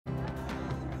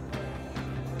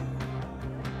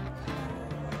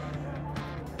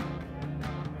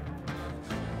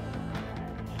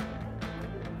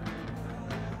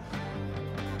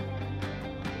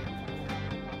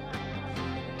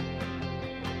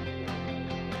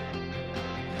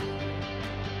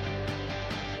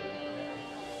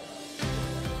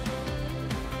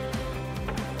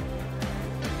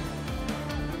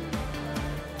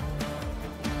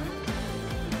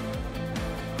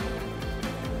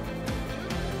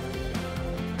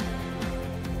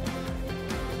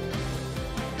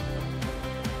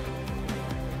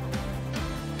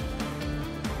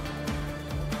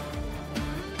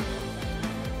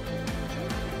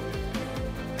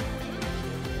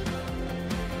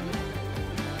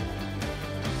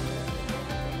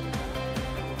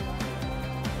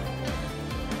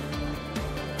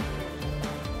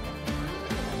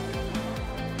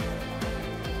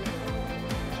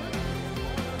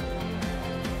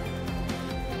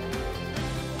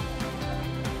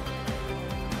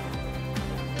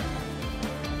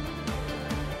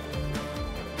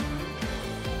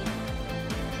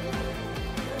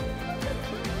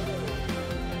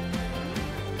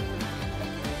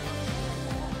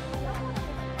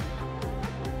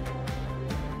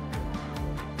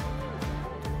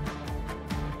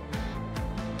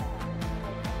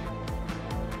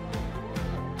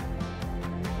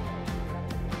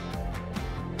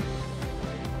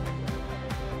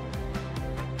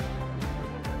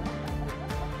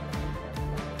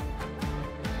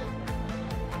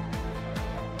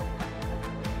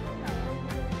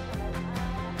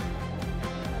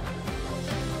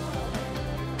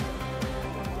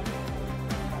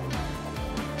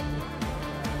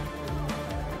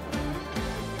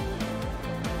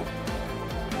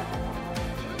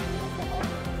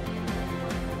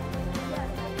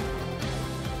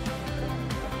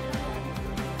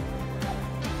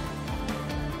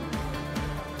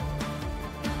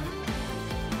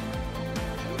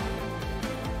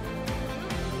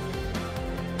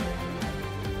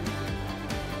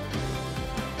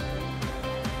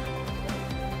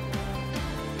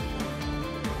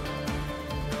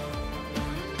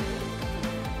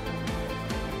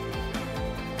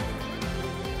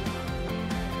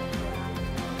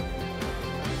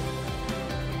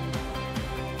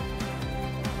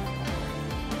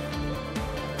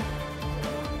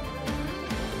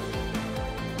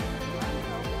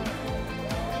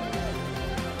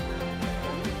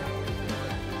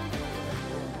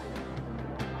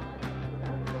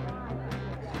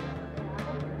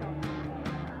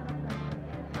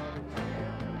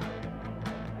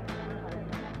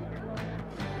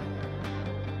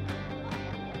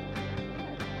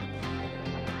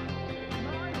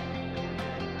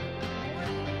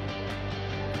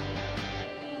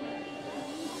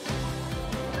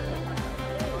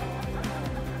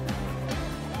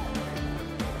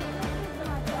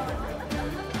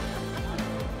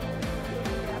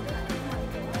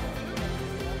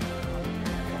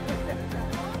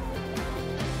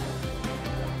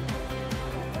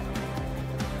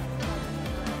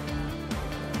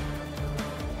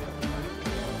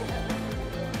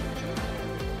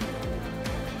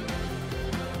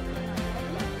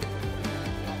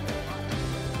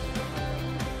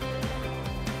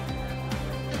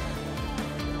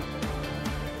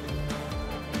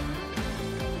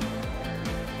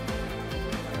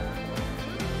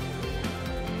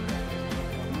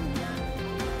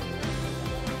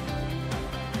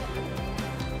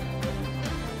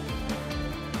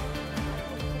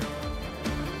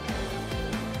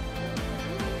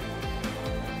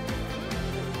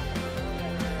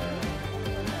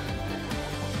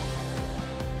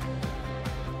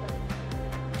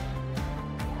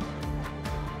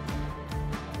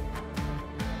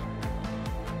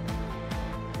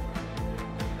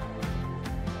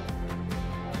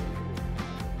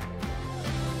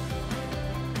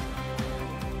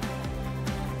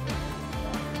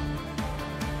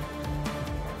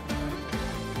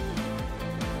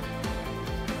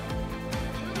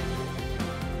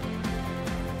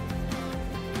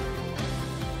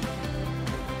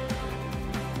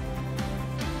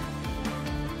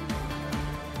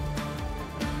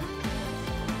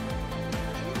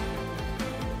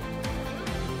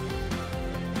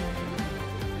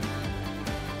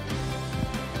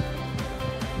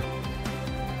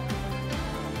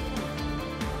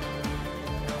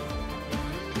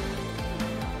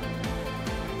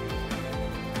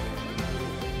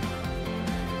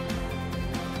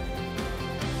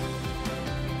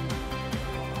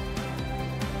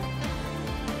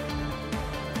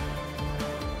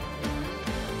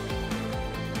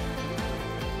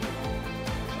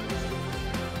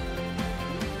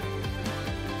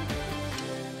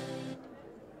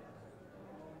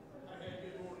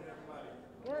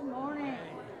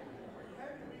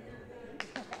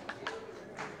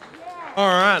All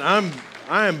right,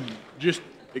 I am just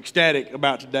ecstatic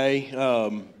about today.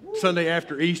 Sunday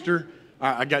after Easter,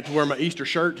 I got to wear my Easter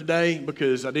shirt today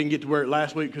because I didn't get to wear it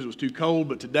last week because it was too cold,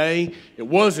 but today it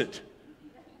wasn't.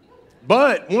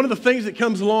 But one of the things that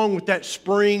comes along with that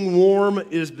spring warm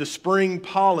is the spring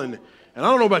pollen. And I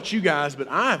don't know about you guys, but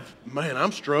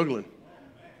I'm struggling.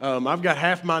 I've got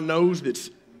half my nose that's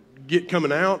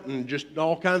coming out and just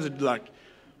all kinds of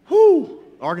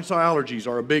Arkansas allergies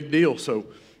are a big deal. So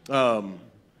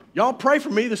y'all pray for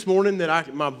me this morning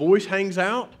that my voice hangs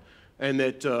out and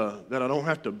that I don't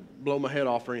have to blow my head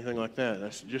off or anything like that.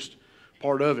 That's just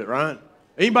part of it, right?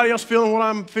 Anybody else feeling what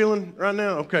I'm feeling right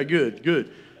now? Okay,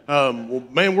 good. Well,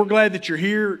 man, we're glad that you're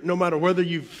here, no matter whether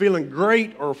you're feeling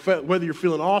great or whether you're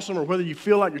feeling awesome or whether you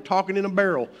feel like you're talking in a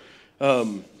barrel.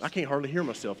 I can't hardly hear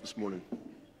myself this morning.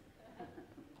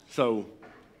 So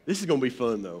this is going to be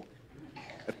fun, though.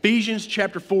 Ephesians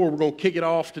chapter 4, we're going to kick it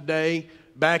off today,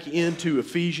 back into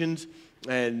Ephesians.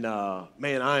 And,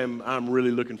 man, I'm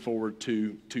really looking forward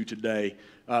to today.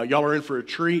 Y'all are in for a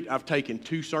treat. I've taken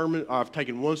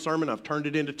one sermon, I've turned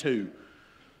it into two.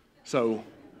 So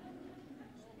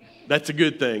that's a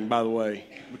good thing, by the way,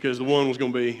 because the one was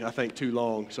going to be, I think, too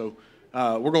long. So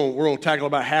we're going to tackle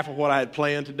about half of what I had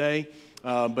planned today.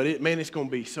 But it's going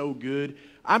to be so good.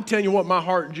 I'm telling you what, my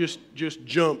heart just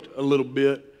jumped a little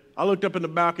bit. I looked up in the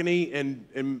balcony, and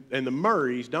the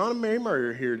Murrays, Don and Mary Murray,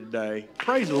 are here today.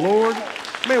 Praise the Lord.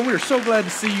 Man, we are so glad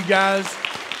to see you guys.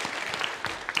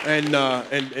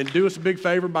 And do us a big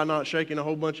favor by not shaking a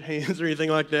whole bunch of hands or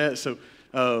anything like that. So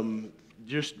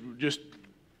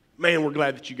man, we're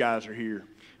glad that you guys are here.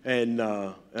 And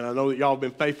I know that y'all have been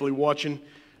faithfully watching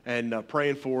and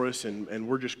praying for us, and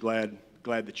we're just glad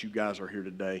that you guys are here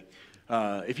today.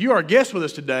 If you are a guest with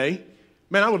us today,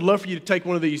 man, I would love for you to take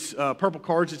one of these purple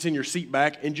cards that's in your seat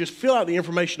back and just fill out the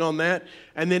information on that.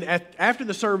 And then after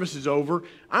the service is over,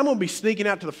 I'm going to be sneaking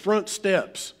out to the front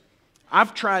steps.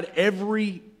 I've tried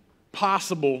every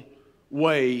possible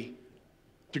way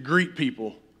to greet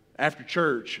people after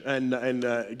church and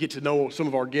get to know some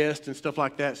of our guests and stuff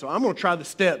like that. So I'm going to try the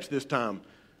steps this time.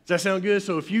 Does that sound good?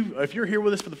 So if you're here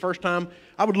with us for the first time,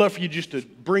 I would love for you just to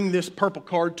bring this purple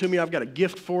card to me. I've got a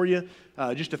gift for you,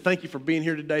 just to thank you for being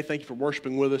here today. Thank you for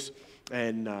worshiping with us,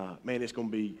 and man, it's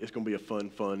going to be a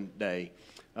fun day.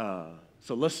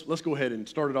 So let's go ahead and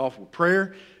start it off with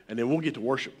prayer, and then we'll get to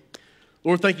worship.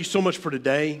 Lord, thank you so much for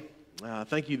today.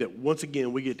 Thank you that once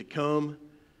again we get to come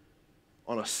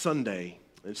on a Sunday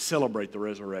and celebrate the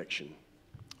resurrection.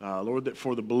 Lord, that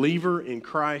for the believer in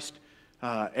Christ,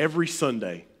 every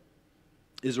Sunday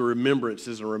is a remembrance,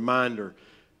 is a reminder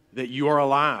that you are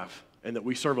alive and that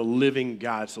we serve a living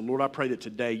God. So, Lord, I pray that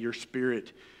today your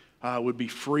Spirit would be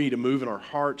free to move in our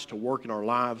hearts, to work in our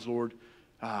lives, Lord.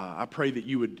 I pray that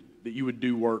you would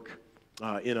do work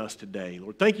in us today.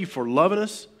 Lord, thank you for loving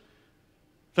us.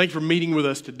 Thank you for meeting with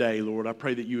us today, Lord. I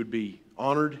pray that you would be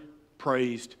honored,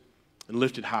 praised, and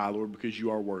lifted high, Lord, because you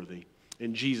are worthy.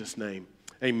 In Jesus' name,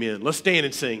 amen. Let's stand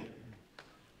and sing.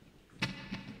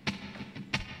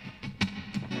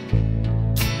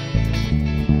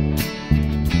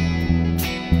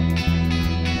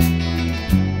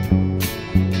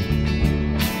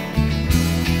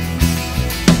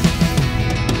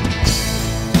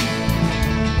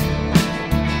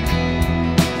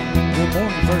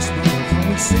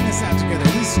 Sing us out together.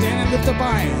 We stand and lift up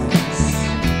our hands.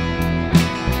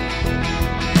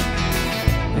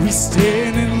 We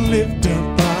stand and lift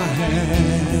up our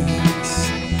hands.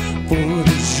 For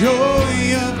the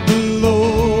joy of the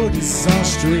Lord is our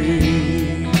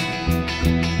strength.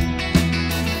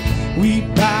 We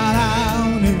bow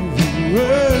down and we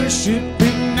worship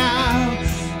Him now.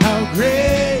 How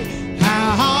great,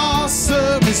 how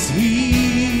awesome is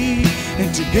He.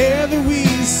 And together we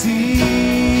sing.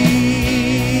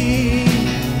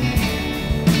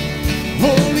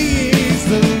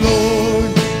 The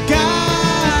Lord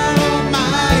God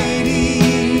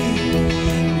Almighty,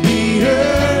 the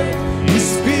earth is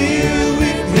filled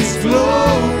with His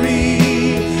glory.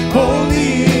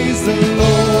 Holy is the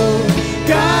Lord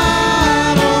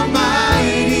God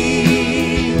Almighty,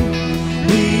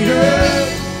 the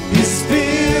earth is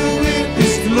filled with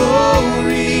His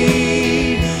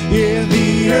glory. Yeah,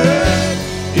 the earth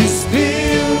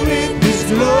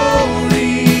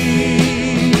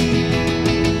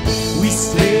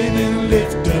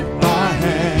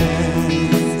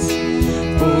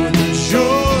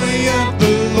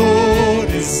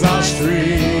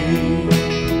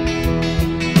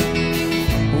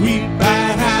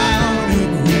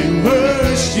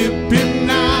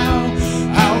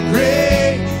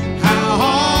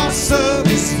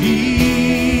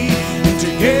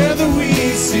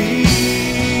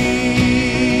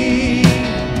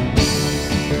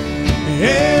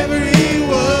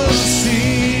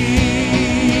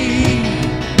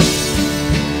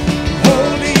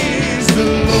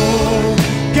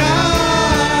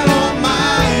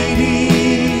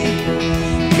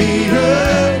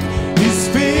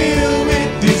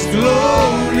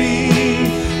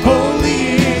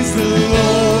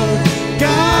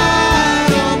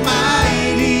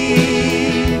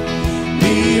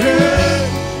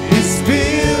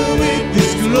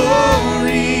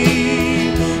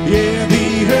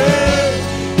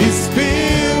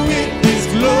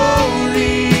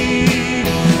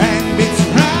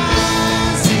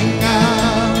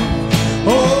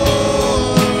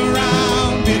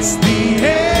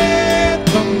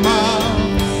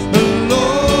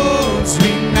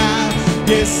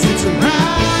Yes, it's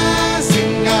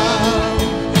rising up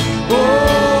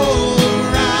all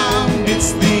around.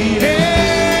 It's the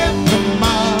anthem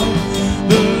of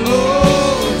the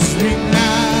Lord's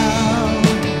renown.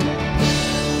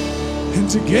 And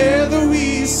together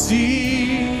we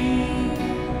sing,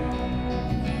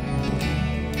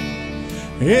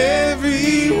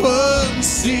 everyone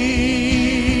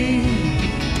sing.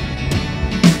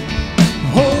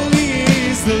 Holy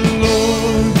is the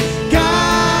Lord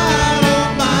God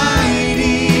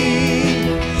Almighty.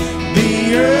 The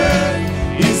earth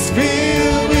is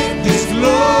filled with His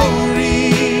glory.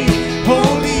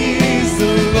 Holy is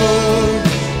the Lord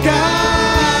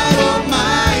God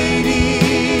Almighty.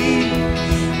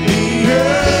 The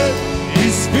earth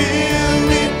is filled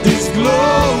with His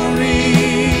glory.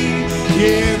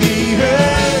 Yeah, the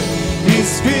earth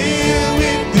is filled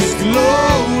with His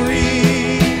glory.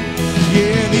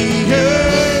 Yeah, the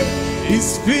earth is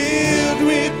filled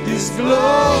with His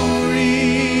glory.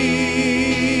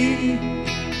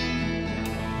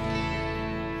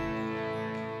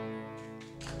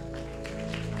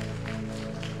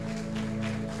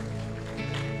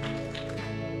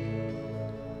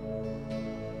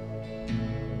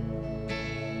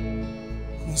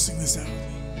 Come on, sing this out with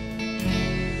me.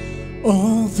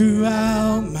 All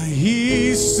throughout my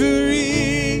history,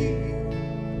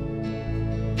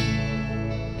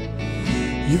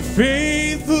 your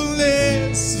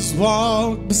faithfulness has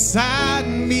walked beside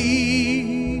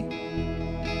me.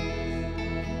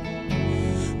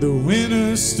 The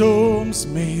winter storms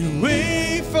made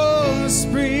way for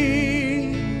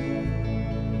spring.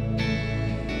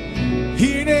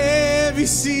 In every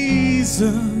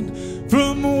season,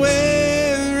 from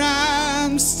where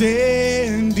I'm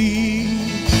standing,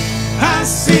 I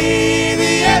see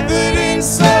the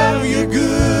evidence of your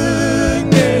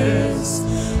goodness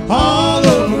all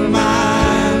over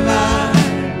my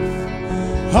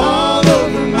life, all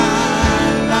over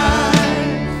my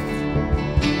life.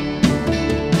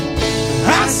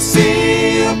 I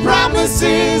see your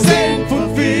promises and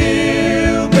fulfillment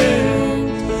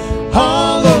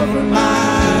all over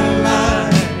my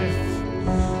life,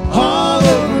 all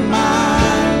over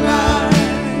my life.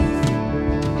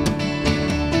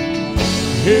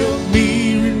 Help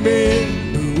me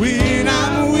remember when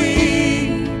I'm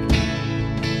weak.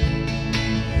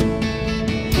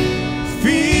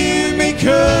 Fear may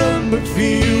come, but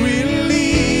fear will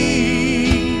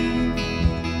leave.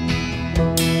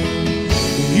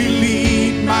 You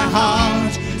lead my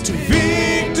heart to victory.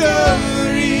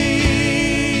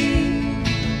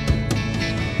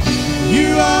 You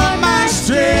are my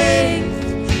strength,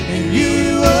 and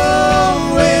you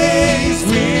always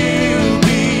will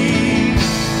be.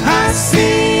 I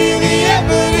see the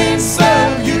evidence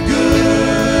of your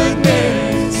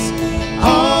goodness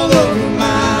all over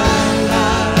my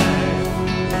life,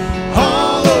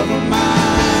 all over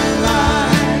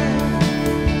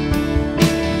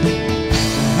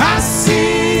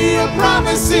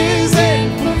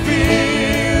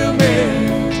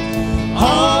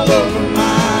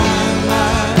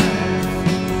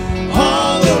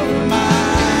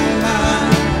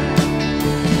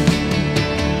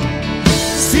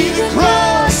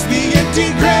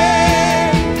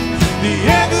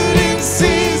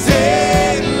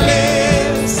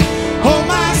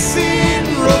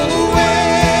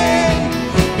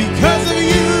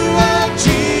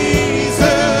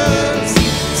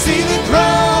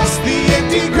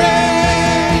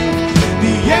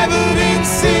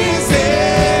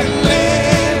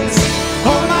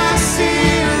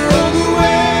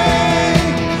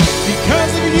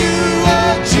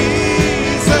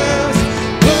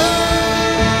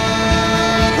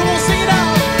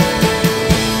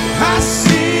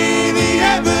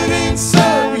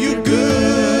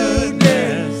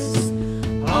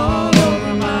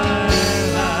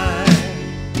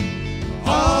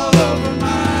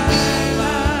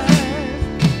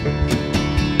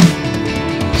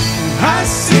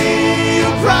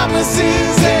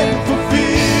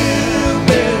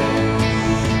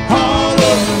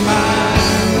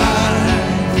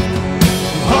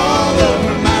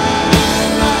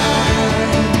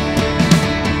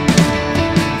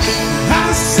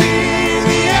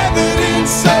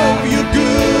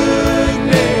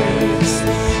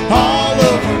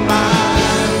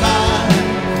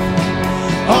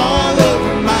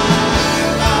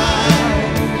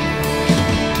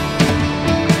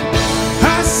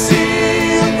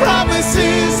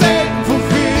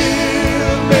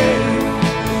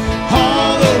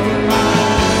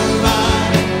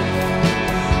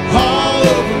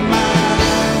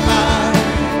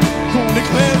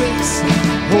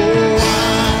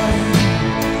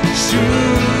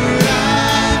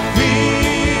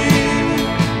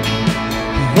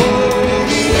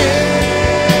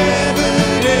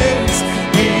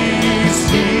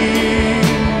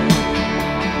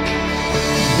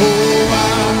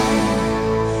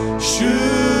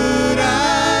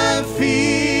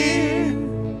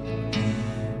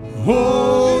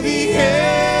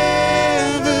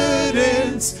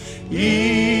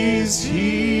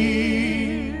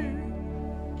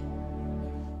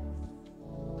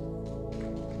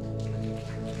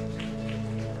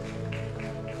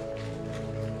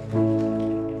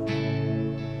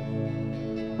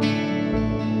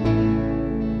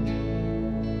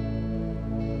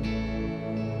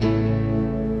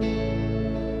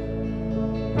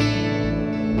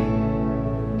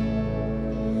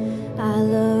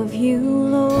you,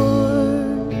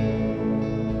 Lord.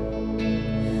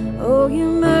 Oh, your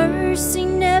mercy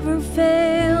never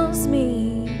fails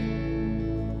me.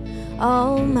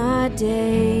 All my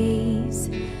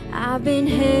days I've been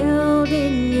held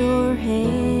in your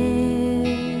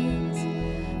hands.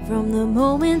 From the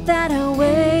moment that I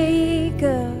wake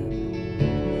up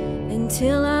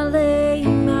until I lay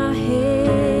my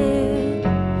head,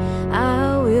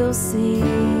 I will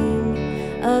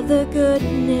sing of the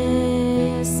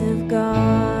goodness of God.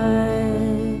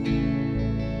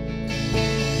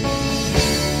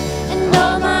 And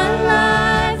all my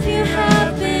life you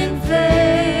have been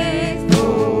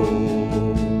faithful.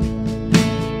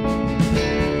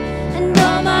 And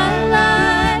all my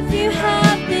life you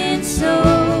have been so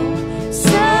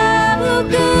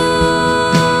good.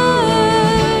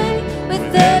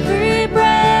 With every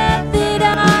breath that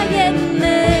I am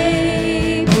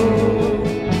able,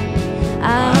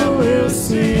 I will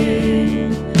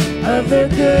sing of the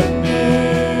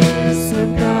goodness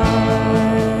of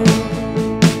God.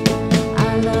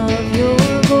 I love your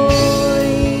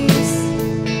voice.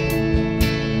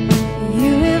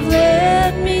 You have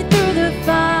led me through the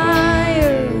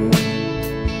fire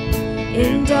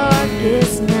in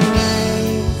darkest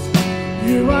nights.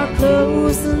 You are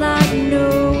close like no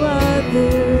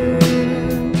other.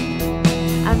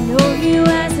 I've known you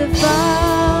as a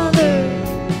father.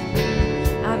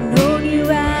 I've known you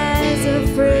as a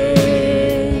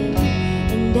friend.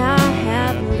 And I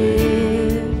have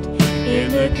lived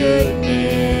in the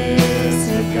goodness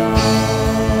of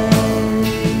God.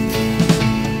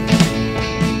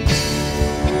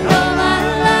 And all my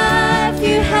life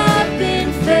you have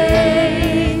been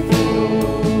faithful.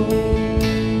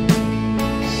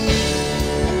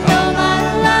 And all my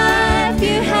life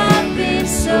you have been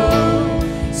so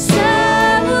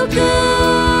good.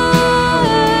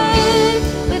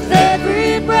 With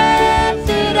every breath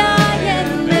that I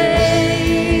am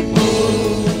able,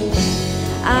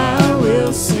 I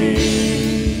will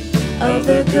sing of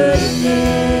the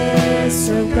goodness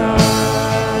of God.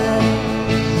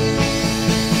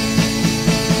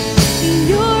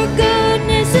 Your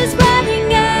goodness is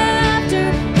running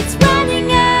after, it's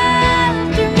running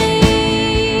after me.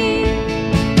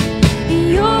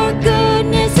 Your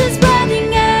goodness is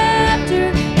running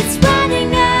after, it's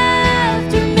running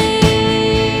after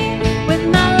me. With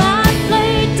my life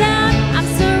laid down, I'm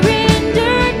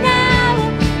surrendered now.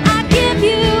 I give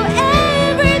you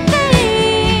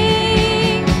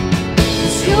everything.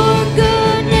 'Cause your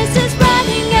goodness is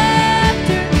running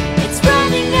after, it's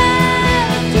running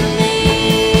after me.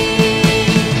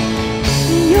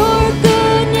 Your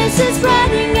goodness is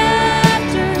running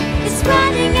after, it's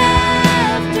running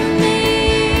after me.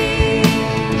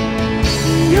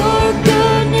 Your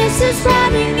goodness is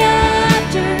running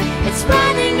after, it's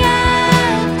running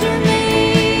after me.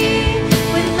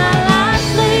 With my life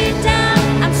laid down,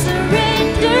 I'm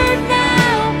surrendered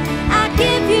now. I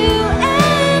give you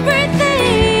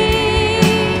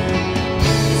everything.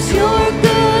 'Cause your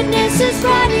goodness is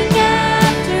running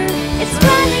after, it's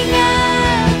running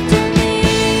after me.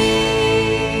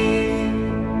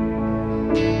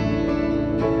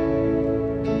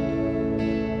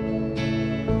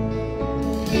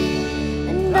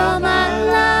 And all my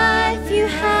life you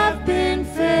have been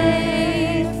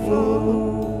faithful.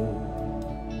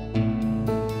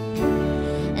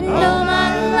 And all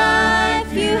my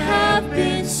life you have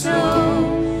been so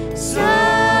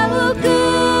good.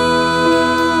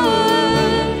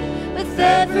 With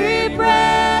every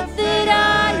breath that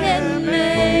I am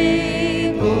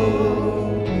able,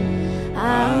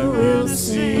 I will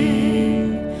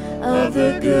sing of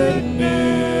the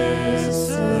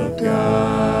goodness of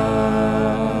God.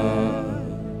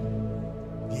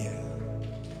 Yeah.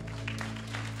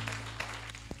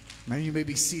 Man, you may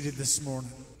be seated this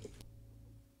morning.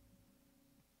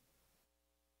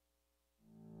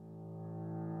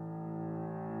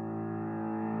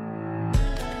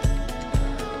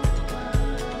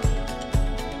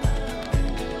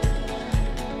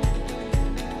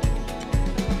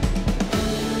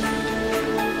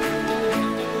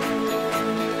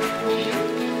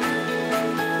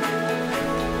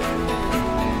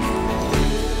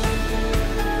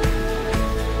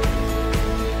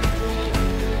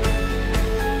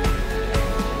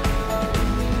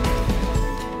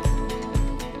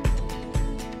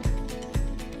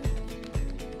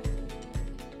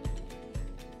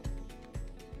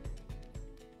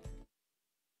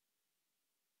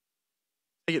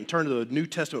 And turn to the New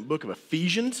Testament book of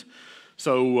Ephesians.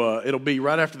 So it'll be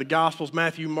right after the Gospels,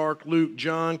 Matthew, Mark, Luke,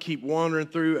 John. Keep wandering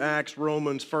through Acts,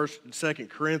 Romans, 1st and 2nd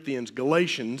Corinthians,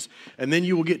 Galatians. And then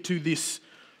you will get to this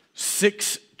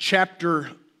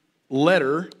 6-chapter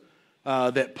letter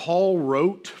that Paul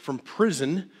wrote from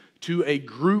prison to a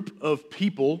group of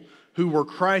people who were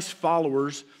Christ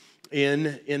followers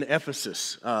in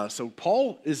Ephesus. So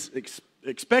Paul is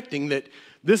expecting that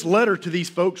this letter to these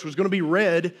folks was going to be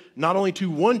read not only to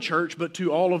one church, but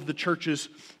to all of the churches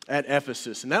at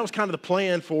Ephesus. And that was kind of the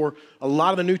plan for a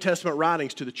lot of the New Testament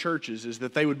writings to the churches, is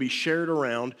that they would be shared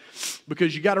around.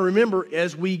 Because you got to remember,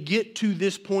 as we get to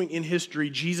this point in history,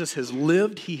 Jesus has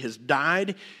lived, he has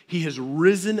died, he has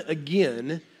risen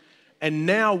again, and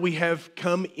now we have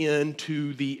come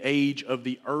into the age of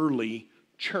the early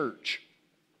church.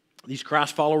 These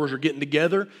Christ followers are getting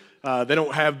together. They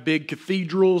don't have big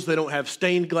cathedrals. They don't have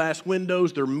stained glass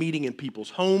windows. They're meeting in people's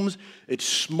homes. It's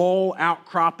small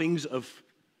outcroppings of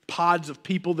pods of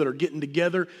people that are getting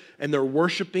together, and they're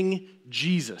worshiping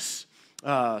Jesus.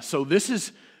 So this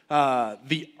is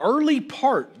the early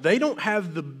part. They don't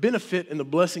have the benefit and the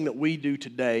blessing that we do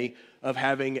today of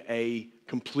having a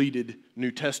completed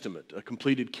New Testament, a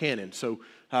completed canon. So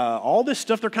all this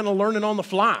stuff they're kind of learning on the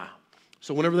fly.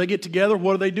 So whenever they get together,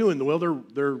 what are they doing? Well,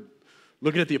 they're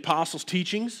looking at the apostles'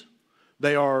 teachings.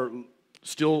 They are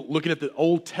still looking at the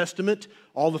Old Testament,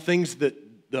 all the things that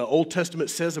the Old Testament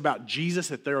says about Jesus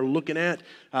that they're looking at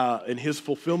and his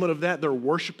fulfillment of that. They're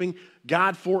worshiping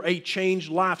God for a changed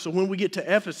life. So when we get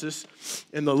to Ephesus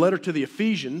in the letter to the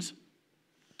Ephesians,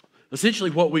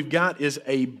 essentially what we've got is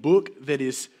a book that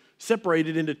is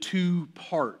separated into two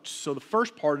parts. So the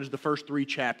first part is the first 3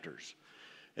 chapters.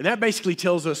 And that basically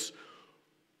tells us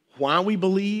why we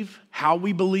believe, how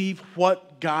we believe,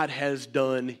 what God has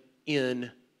done in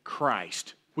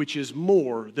Christ, which is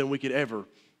more than we could ever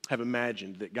have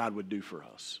imagined that God would do for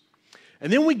us.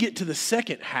 And then we get to the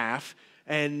second half,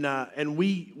 and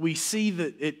we see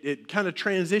that it kind of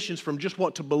transitions from just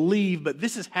what to believe, but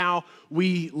this is how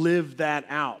we live that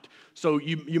out. So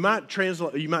you might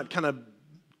translate, you might kind of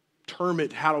term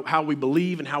it how we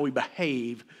believe and how we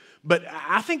behave, but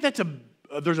I think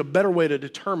there's a better way to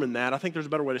determine that. I think there's a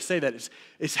better way to say that.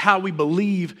 It's how we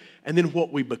believe and then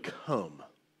what we become,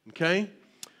 okay?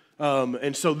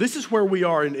 And so this is where we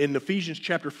are in Ephesians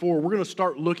chapter 4. We're going to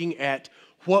start looking at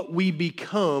what we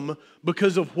become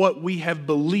because of what we have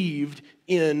believed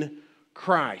in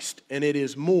Christ. And it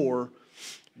is more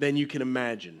than you can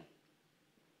imagine.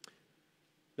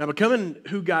 Now, becoming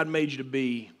who God made you to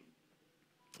be,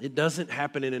 it doesn't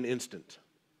happen in an instant.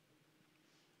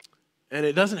 And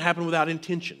it doesn't happen without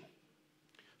intention.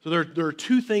 So there are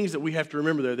 2 things that we have to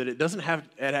remember there, that it doesn't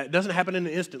happen in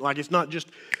an instant. Like, it's not just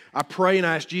I pray and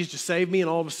I ask Jesus to save me and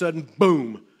all of a sudden,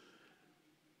 boom,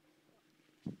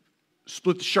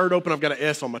 split the shirt open, I've got an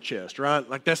S on my chest, right?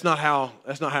 Like, that's not how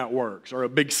it works. Or a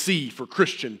big C for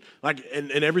Christian. Like,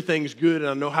 and everything's good and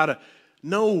I know how to.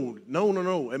 No.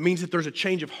 It means that there's a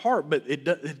change of heart, but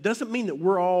it doesn't mean that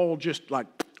we're all just like,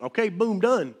 okay, boom,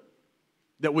 done.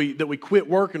 That we quit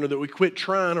working, or that we quit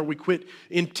trying, or we quit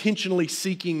intentionally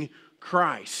seeking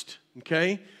Christ,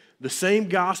 okay? The same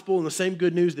gospel and the same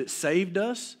good news that saved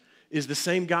us is the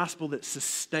same gospel that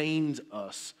sustains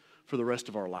us for the rest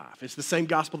of our life. It's the same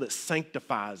gospel that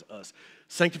sanctifies us.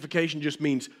 Sanctification just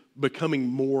means becoming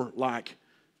more like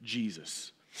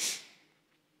Jesus.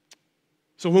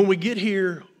 So when we get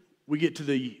here, we get to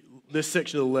this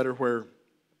section of the letter where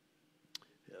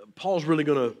Paul's really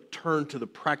going to turn to the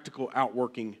practical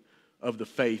outworking of the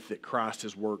faith that Christ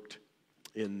has worked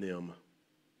in them.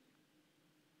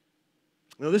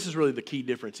 Now, this is really the key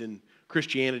difference in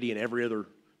Christianity and every other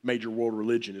major world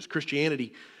religion. Is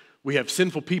Christianity, we have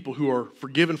sinful people who are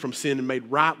forgiven from sin and made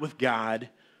right with God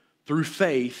through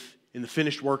faith in the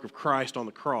finished work of Christ on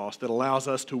the cross that allows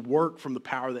us to work from the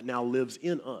power that now lives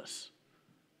in us.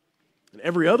 And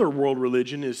every other world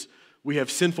religion is we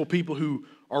have sinful people who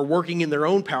are working in their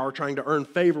own power, trying to earn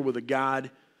favor with a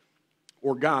God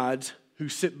or gods who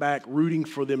sit back rooting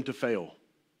for them to fail.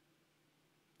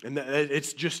 And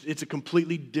it's a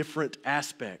completely different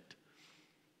aspect.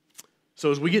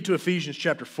 So as we get to Ephesians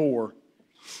chapter 4,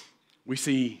 we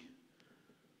see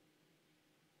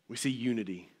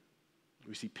unity.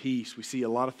 We see peace. We see a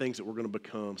lot of things that we're going to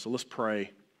become. So let's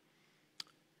pray,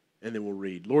 and then we'll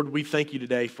read. Lord, we thank you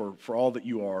today for all that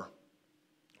you are,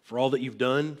 for all that you've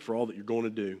done, for all that you're going to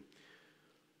do.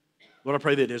 Lord, I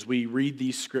pray that as we read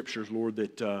these scriptures, Lord,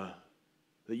 that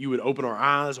you would open our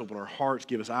eyes, open our hearts,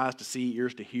 give us eyes to see,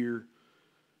 ears to hear,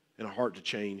 and a heart to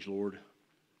change, Lord,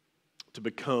 to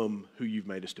become who you've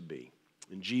made us to be.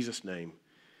 In Jesus' name,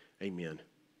 amen.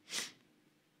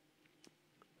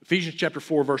 Ephesians chapter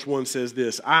 4, verse 1 says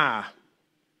this, I,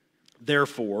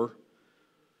 therefore,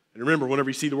 and remember, whenever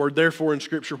you see the word therefore in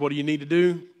Scripture, what do you need to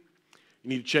do? You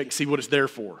need to check and see what it's there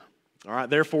for. All right,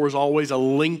 therefore is always a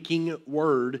linking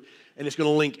word, and it's going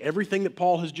to link everything that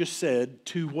Paul has just said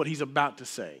to what he's about to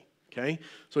say, okay?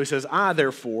 So he says, I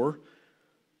therefore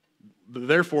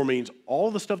means all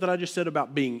the stuff that I just said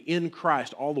about being in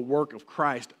Christ, all the work of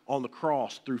Christ on the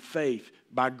cross through faith,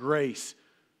 by grace,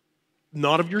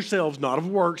 not of yourselves, not of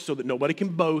works, so that nobody can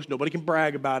boast, nobody can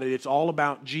brag about it. It's all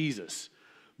about Jesus.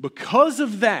 Because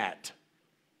of that,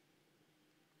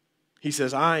 he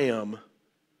says, I am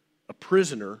a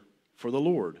prisoner for the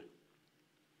Lord.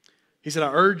 He said,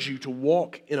 I urge you to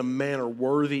walk in a manner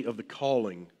worthy of the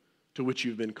calling to which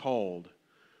you've been called,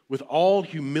 with all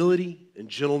humility and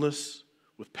gentleness,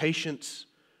 with patience,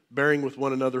 bearing with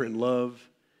one another in love,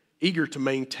 eager to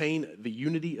maintain the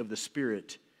unity of the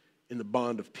Spirit in the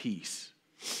bond of peace.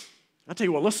 I'll tell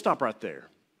you what, let's stop right there.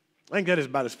 I think that is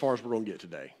about as far as we're going to get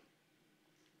today.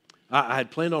 I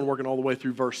had planned on working all the way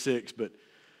through verse 6, but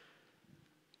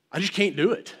I just can't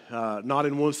do it, not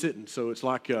in one sitting. So it's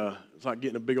like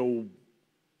getting a big old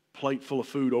plate full of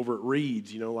food over at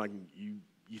Reed's. You know, like you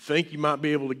think you might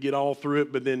be able to get all through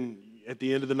it, but then at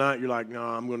the end of the night, you're like, no,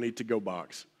 I'm going to need to-go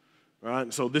box. All right,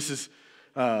 and so this is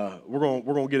we're going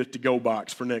to get a to-go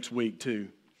box for next week too.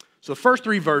 So the first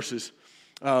 3 verses,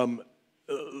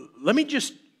 let me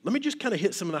just kind of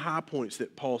hit some of the high points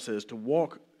that Paul says to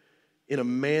walk in a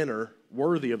manner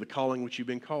worthy of the calling which you've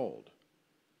been called.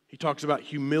 He talks about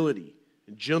humility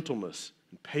and gentleness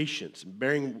and patience and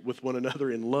bearing with one another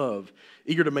in love,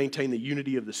 eager to maintain the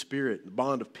unity of the Spirit, the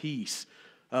bond of peace.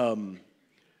 That's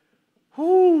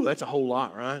a whole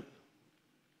lot, right?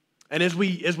 And as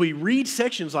we read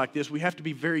sections like this, we have to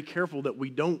be very careful that we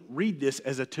don't read this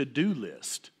as a to-do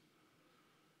list.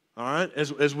 All right?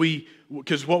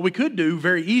 Because what we could do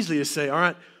very easily is say, all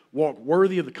right, walk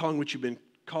worthy of the calling which you've been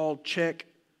called, check.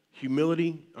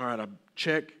 Humility, all right, I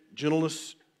check.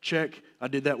 Gentleness, check. I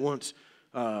did that once.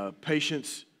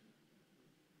 Patience,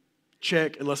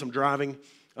 check, unless I'm driving.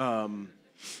 Bearing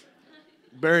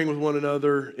with one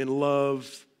another in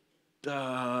love,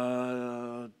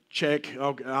 check.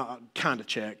 Kind of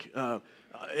check.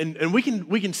 And we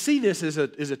can see this as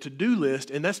a to-do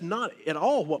list, and that's not at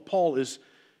all what Paul is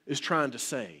trying to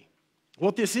say.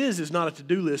 What this is not a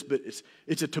to-do list, but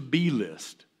it's a to-be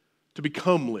list, to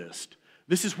become list.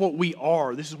 This is what we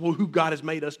are. This is who God has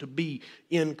made us to be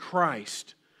in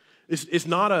Christ. It's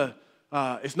not a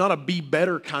be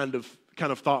better kind of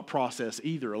thought process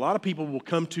either. A lot of people will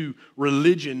come to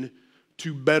religion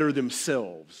to better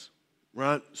themselves,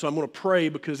 right? So I'm going to pray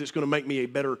because it's going to make me a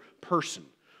better person.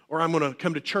 Or I'm going to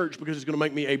come to church because it's going to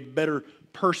make me a better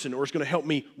person, or it's going to help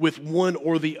me with one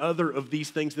or the other of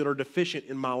these things that are deficient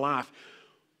in my life.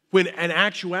 When in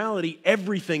actuality,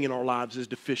 everything in our lives is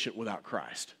deficient without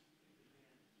Christ.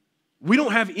 We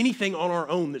don't have anything on our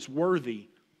own that's worthy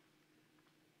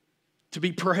to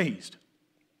be praised.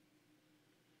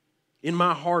 In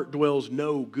my heart dwells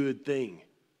no good thing,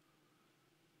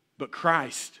 but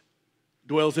Christ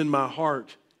dwells in my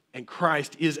heart, and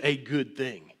Christ is a good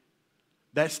thing.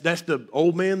 That's the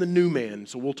old man, the new man.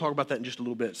 So we'll talk about that in just a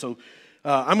little bit. So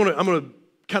I'm gonna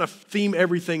kind of theme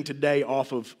everything today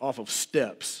off of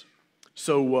steps.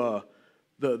 So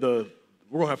we're gonna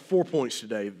have 4 points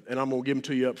today, and I'm gonna give them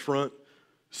to you up front.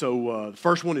 So the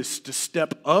first one is to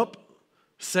step up.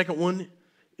 Second one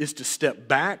is to step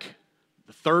back.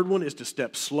 The third one is to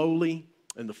step slowly,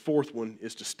 and the fourth one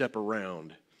is to step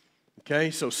around. Okay,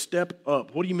 so step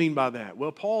up. What do you mean by that?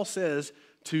 Well, Paul says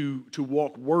to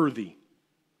walk worthy,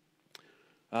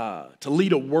 to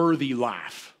lead a worthy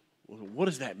life. What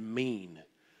does that mean?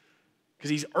 Because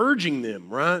he's urging them,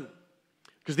 right?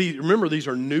 Because remember, these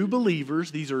are new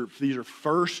believers. These are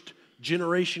first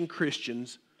generation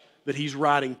Christians that he's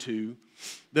writing to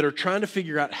that are trying to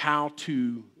figure out how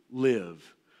to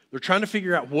live. They're trying to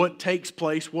figure out what takes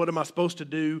place. What am I supposed to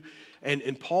do?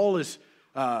 And Paul is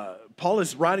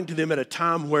writing to them at a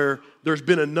time where there's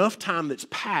been enough time that's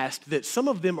passed that some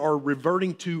of them are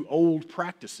reverting to old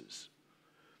practices.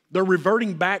 They're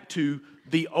reverting back to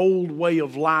the old way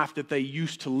of life that they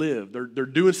used to live. They're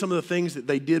doing some of the things that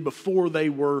they did before they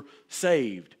were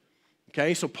saved.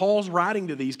 Okay, so Paul's writing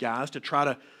to these guys to try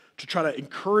to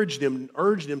encourage them and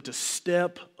urge them to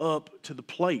step up to the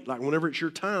plate. Like whenever it's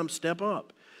your time, step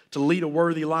up to lead a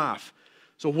worthy life.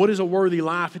 So what is a worthy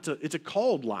life? It's a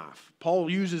called life. Paul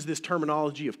uses this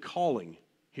terminology of calling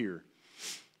here.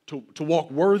 To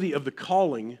walk worthy of the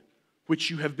calling which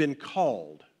you have been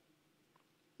called.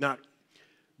 Now,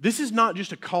 this is not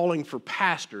just a calling for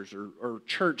pastors or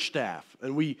church staff.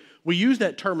 And we use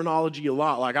that terminology a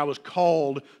lot, like I was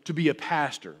called to be a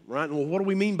pastor, right? And well, what do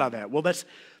we mean by that? Well, that's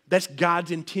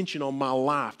God's intention on my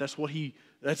life.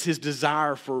 That's his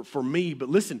desire for me. But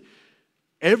listen,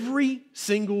 Every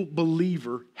single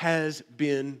believer has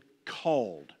been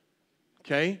called.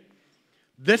 Okay?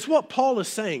 That's what Paul is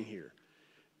saying here.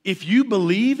 If you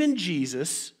believe in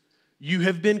Jesus, you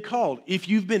have been called. If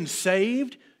you've been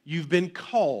saved, you've been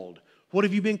called. What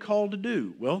have you been called to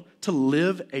do? Well, to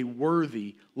live a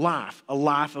worthy life, a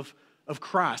life of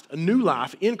Christ, a new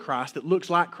life in Christ that looks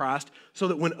like Christ, so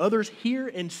that when others hear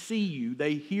and see you,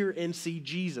 they hear and see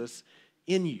Jesus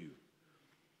in you.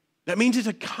 That means it's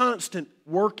a constant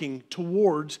working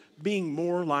towards being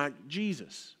more like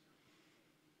Jesus.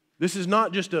 This is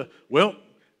not just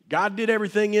God did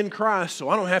everything in Christ, so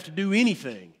I don't have to do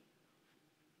anything.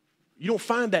 You don't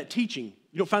find that teaching.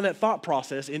 You don't find that thought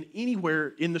process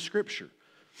anywhere in the Scripture.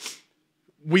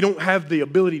 We don't have the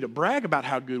ability to brag about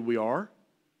how good we are,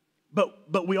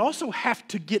 but we also have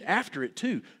to get after it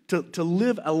too, to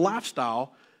live a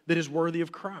lifestyle that is worthy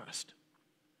of Christ.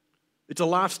 It's a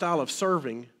lifestyle of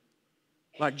serving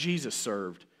like Jesus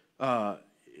served.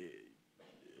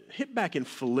 Hit back in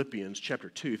Philippians chapter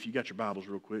 2 if you got your Bibles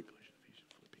real quick.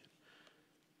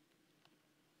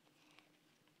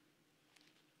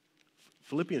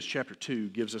 Philippians chapter 2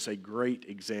 gives us a great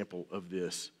example of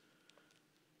this.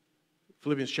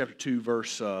 Philippians chapter 2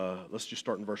 let's just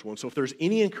start in verse 1. So if there's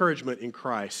any encouragement in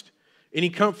Christ, any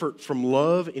comfort from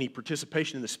love, any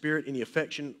participation in the Spirit, any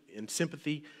affection and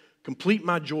sympathy, complete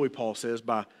my joy, Paul says,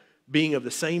 by being of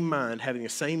the same mind, having the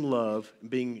same love, and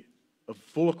being of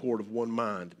full accord of one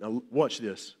mind. Now watch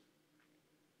this.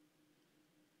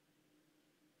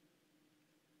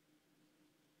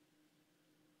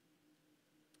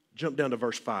 Jump down to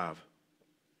verse 5.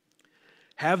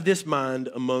 Have this mind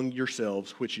among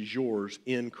yourselves, which is yours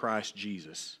in Christ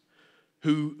Jesus,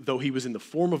 who, though he was in the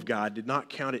form of God, did not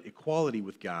count it equality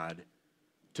with God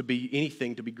to be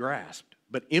anything to be grasped,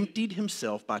 but emptied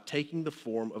himself by taking the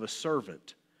form of a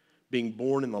servant, being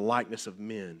born in the likeness of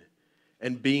men.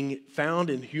 And being found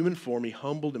in human form, he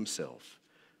humbled himself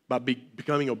by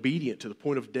becoming obedient to the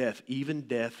point of death, even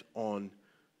death on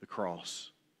the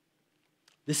cross.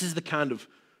 This is the kind of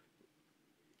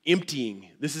emptying,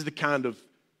 this is the kind of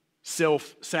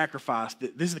self-sacrifice,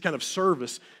 this is the kind of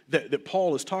service that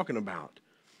Paul is talking about.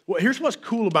 Well, here's what's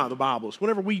cool about the Bible. Is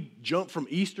whenever we jump from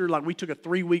Easter, like we took a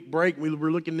 3-week break, we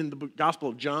were looking in the Gospel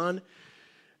of John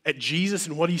at Jesus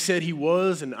and what he said he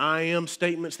was and I am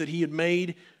statements that he had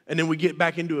made, and then we get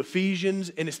back into Ephesians,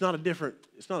 and it's not a different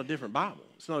Bible.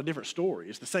 It's not a different story.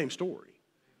 It's the same story.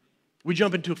 We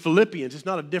jump into Philippians. It's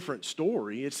not a different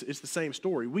story. It's the same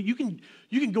story. You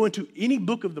can go into any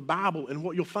book of the Bible, and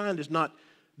what you'll find is not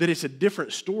that it's a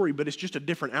different story, but it's just a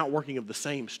different outworking of the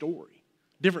same story.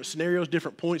 Different scenarios,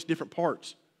 different points, different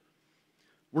parts.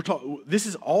 This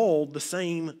is all the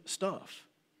same stuff.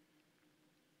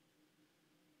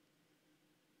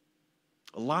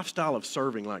 A lifestyle of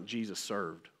serving like Jesus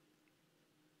served.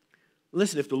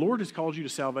 Listen, if the Lord has called you to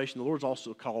salvation, the Lord's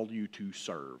also called you to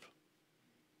serve.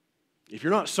 If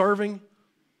you're not serving,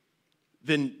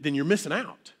 then you're missing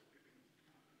out.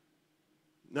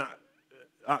 Now,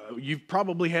 you've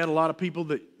probably had a lot of people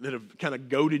that have kind of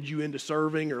goaded you into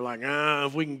serving, or like,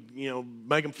 if we can,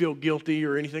 make them feel guilty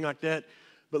or anything like that.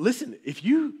 But listen, if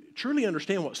you truly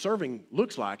understand what serving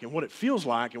looks like and what it feels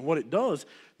like and what it does,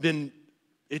 then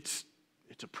it's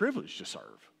a privilege to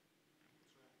serve.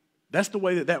 That's the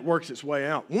way that works its way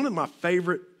out. One of my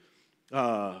favorite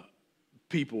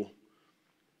people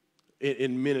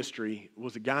in ministry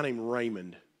was a guy named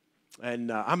Raymond.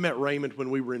 And I met Raymond when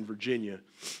we were in Virginia.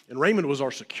 And Raymond was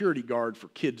our security guard for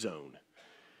Kid Zone.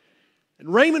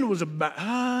 And Raymond was about,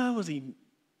 was he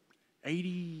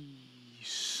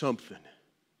 80-something?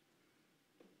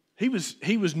 He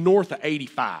was north of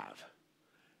 85.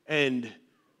 And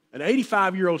an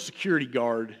 85-year-old security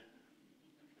guard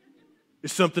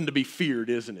is something to be feared,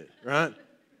 isn't it? Right?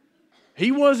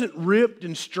 He wasn't ripped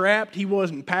and strapped. He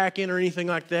wasn't packing or anything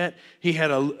like that. He had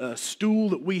a stool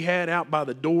that we had out by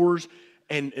the doors.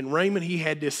 And Raymond, he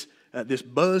had this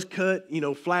buzz cut,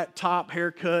 flat top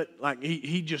haircut. Like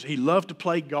he loved to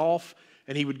play golf,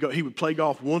 and he would play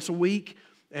golf once a week.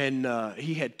 And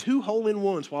he had 2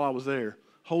 hole-in-ones while I was there.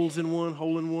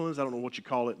 Hole-in-ones. I don't know what you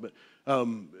call it, but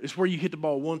it's where you hit the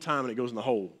ball one time and it goes in the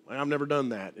hole. I've never done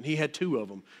that. And he had 2 of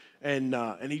them.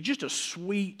 And he's just a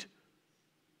sweet,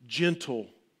 gentle,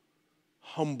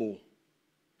 humble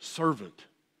servant.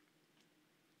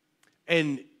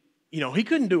 And, he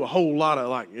couldn't do a whole lot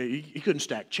of, he couldn't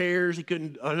stack chairs.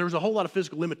 There was a whole lot of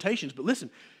physical limitations. But listen,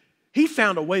 he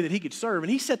found a way that he could serve.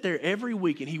 And he sat there every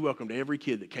week and he welcomed every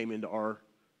kid that came into our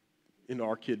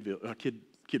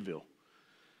Kidville.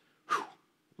 Whew,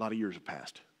 a lot of years have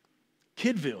passed.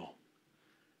 Kidville.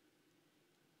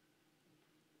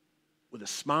 With a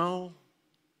smile,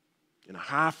 and a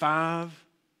high five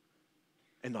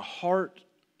and the heart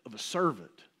of a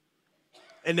servant.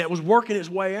 And that was working its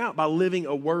way out by living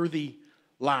a worthy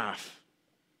life.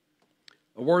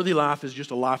 A worthy life is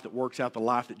just a life that works out the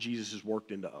life that Jesus has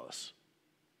worked into us.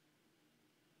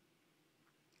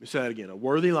 Let me say that again. A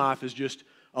worthy life is just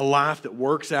a life that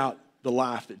works out the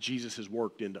life that Jesus has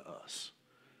worked into us.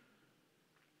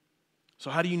 So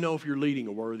how do you know if you're leading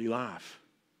a worthy life?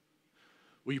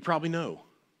 Well, you probably know.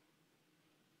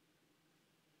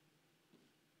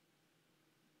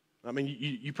 I mean,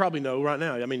 you probably know right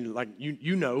now. I mean, like,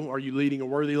 you know, are you leading a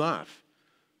worthy life?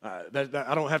 I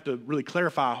don't have to really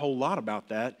clarify a whole lot about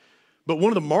that. But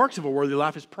one of the marks of a worthy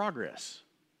life is progress.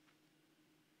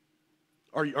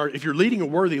 Or if you're leading a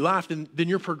worthy life, then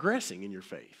you're progressing in your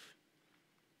faith.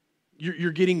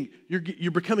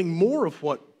 You're becoming more of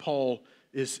what Paul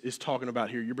is talking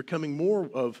about here. You're becoming more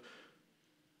of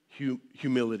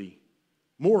humility,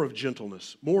 more of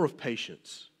gentleness, more of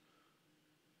patience.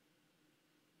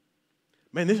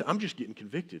 Man, I'm just getting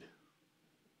convicted.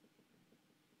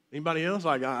 Anybody else?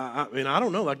 Like, I mean, I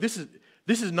don't know. Like, this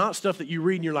is not stuff that you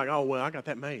read and you're like, oh, well, I got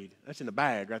that made. That's in the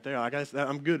bag right there. I guess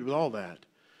I'm good with all that.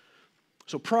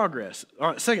 So progress.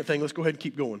 All right, second thing, let's go ahead and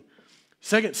keep going.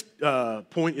 Second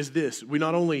point is this. We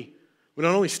not only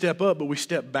step up, but we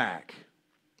step back.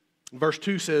 Verse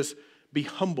 2 says, be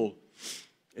humble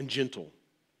and gentle.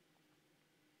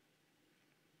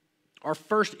 Our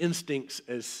first instincts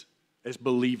as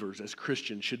believers, as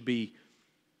Christians, should be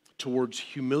towards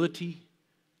humility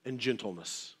and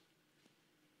gentleness.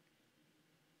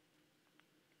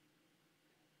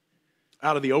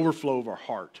 Out of the overflow of our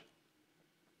heart.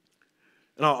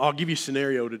 And I'll give you a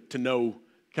scenario to know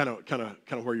kind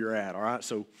of where you're at, all right?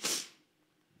 So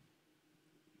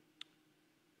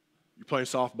you're playing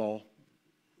softball,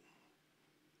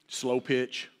 slow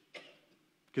pitch,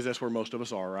 because that's where most of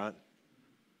us are, right?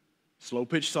 Slow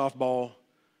pitch softball,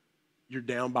 you're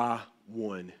down by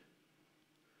 1.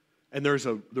 And there's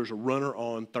a runner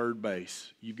on third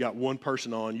base. You've got one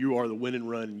person on, you are the winning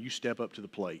run, and you step up to the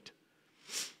plate.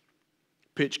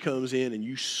 Pitch comes in and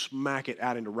you smack it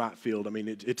out into right field. I mean,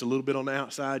 it's a little bit on the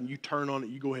outside, and you turn on it,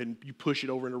 you go ahead and you push it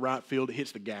over into right field, it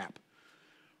hits the gap.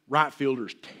 Right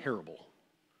fielder's terrible.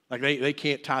 Like they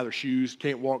can't tie their shoes,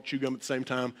 can't walk, chew gum at the same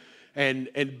time, and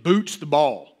boots the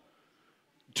ball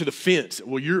to the fence.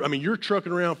 Well, you're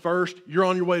trucking around first, you're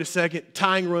on your way to second,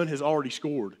 tying run has already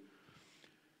scored.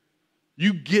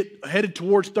 You get headed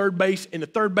towards third base, and the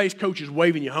third base coach is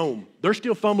waving you home. They're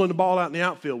still fumbling the ball out in the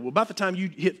outfield. Well, about the time you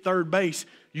hit third base,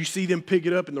 you see them pick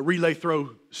it up, and the relay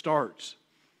throw starts.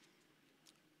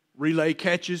 Relay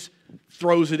catches,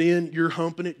 throws it in, you're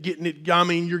humping it, getting it,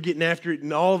 you're getting after it,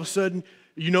 and all of a sudden,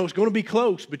 you know it's going to be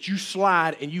close, but you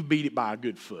slide, and you beat it by a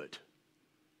good foot.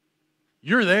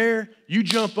 You're there, you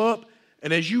jump up,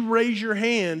 and as you raise your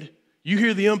hand, you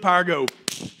hear the umpire go,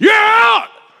 "You're out!"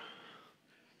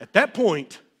 At that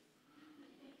point,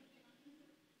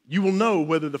 you will know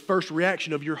whether the first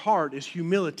reaction of your heart is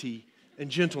humility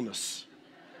and gentleness.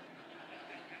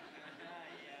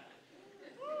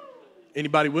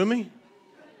 Anybody with me?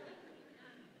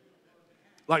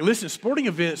 Like, listen, sporting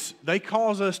events, they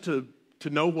cause us to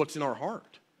know what's in our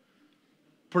heart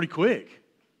pretty quick.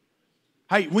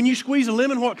 Hey, when you squeeze a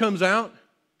lemon, what comes out?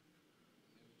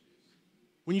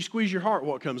 When you squeeze your heart,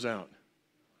 what comes out?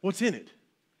 What's in it?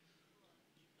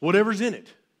 Whatever's in it.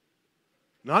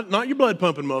 Not your blood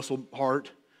pumping muscle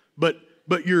heart, but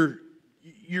your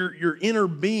inner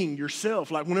being, yourself.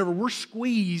 Like, whenever we're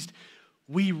squeezed,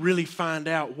 we really find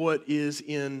out what is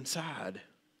inside.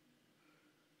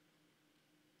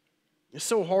 It's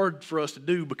so hard for us to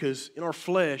do because in our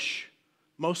flesh,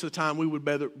 most of the time we would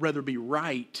rather be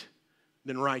right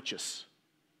than righteous.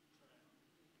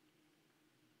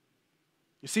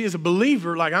 You see, as a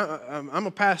believer, like I'm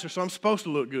a pastor, so I'm supposed to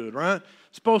look good, right?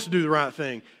 Supposed to do the right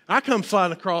thing. I come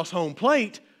sliding across home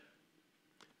plate.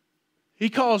 He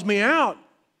calls me out.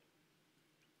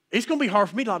 It's going to be hard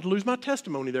for me not to lose my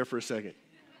testimony there for a second.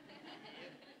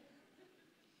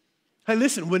 Hey,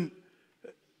 listen,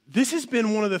 this has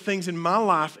been one of the things in my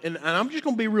life, and I'm just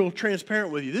going to be real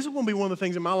transparent with you. This is going to be one of the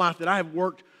things in my life that I have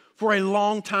worked for a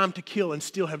long time to kill and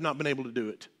still have not been able to do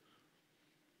it.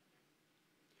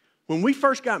 When we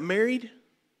first got married,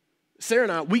 Sarah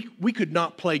and I, we could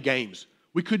not play games.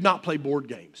 We could not play board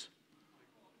games.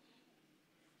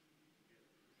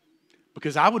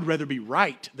 Because I would rather be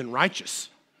right than righteous.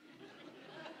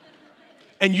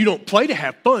 And you don't play to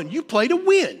have fun, you play to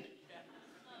win.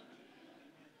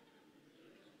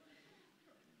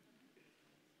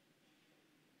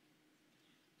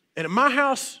 And at my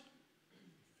house,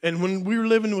 and when we were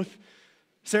living with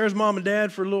Sarah's mom and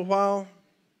dad for a little while,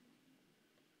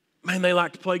 Man, they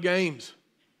like to play games.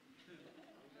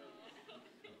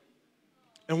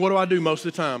 And what do I do most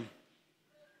of the time?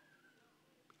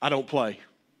 I don't play.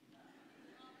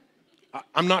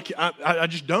 I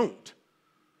just don't.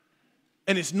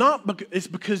 And it's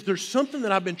because there's something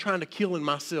that I've been trying to kill in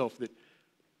myself that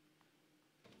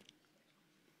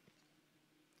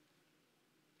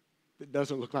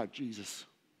doesn't look like Jesus.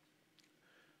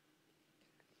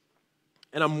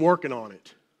 And I'm working on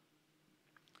it.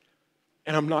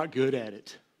 And I'm not good at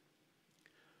it.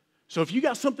 So if you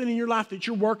got something in your life that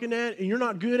you're working at and you're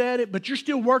not good at it, but you're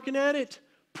still working at it,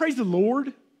 praise the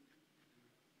Lord.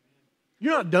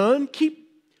 You're not done. Keep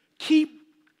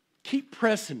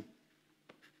pressing.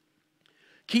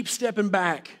 Keep stepping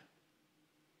back.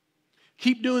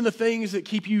 Keep doing the things that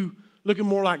keep you looking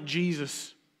more like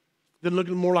Jesus than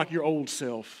looking more like your old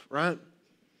self, right?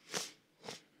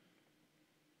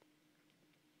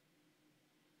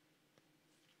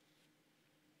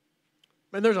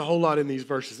 Man, there's a whole lot in these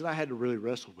verses that I had to really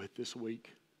wrestle with this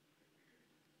week.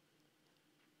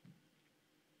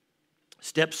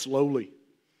 Step slowly.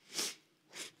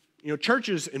 You know,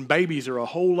 churches and babies are a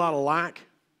whole lot alike.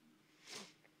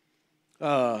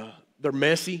 They're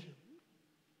messy.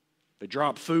 They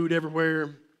drop food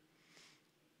everywhere.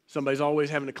 Somebody's always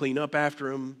having to clean up after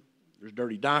them. There's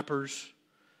dirty diapers.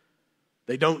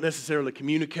 They don't necessarily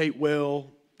communicate well.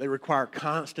 They require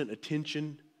constant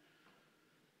attention.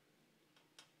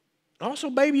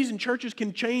 Also, babies in churches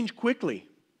can change quickly,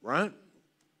 right?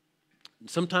 And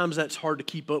sometimes that's hard to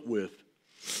keep up with.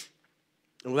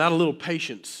 And without a little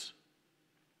patience,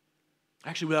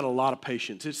 actually without a lot of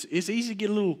patience, it's easy to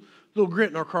get a little grit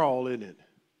in our crawl, isn't it?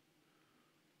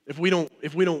 If we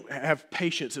don't have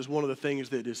patience as one of the things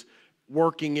that is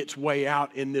working its way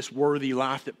out in this worthy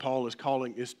life that Paul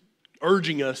is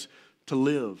urging us to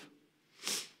live.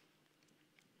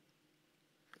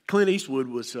 Clint Eastwood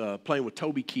was playing with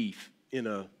Toby Keith in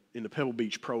the Pebble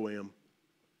Beach Pro-Am.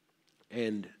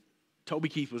 And Toby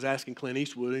Keith was asking Clint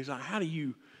Eastwood, he's like, how do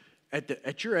you,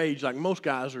 at your age, like most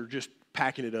guys are just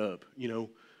packing it up, you know.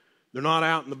 They're not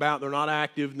out and about, they're not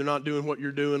active, they're not doing what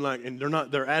you're doing, like, and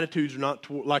their attitudes are not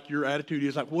like your attitude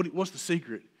is. Like, what's the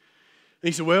secret?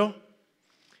 And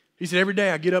he said, every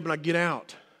day I get up and I get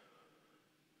out.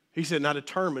 He said, and I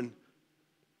determine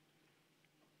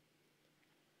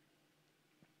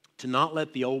to not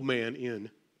let the old man in.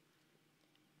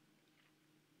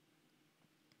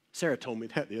 Sarah told me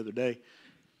that the other day.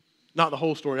 Not the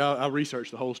whole story. I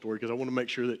researched the whole story because I want to make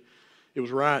sure that it was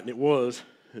right, and it was.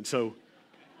 And so,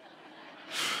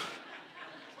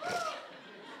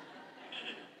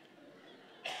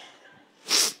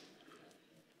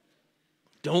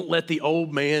 don't let the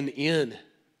old man in.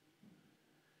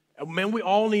 Man, we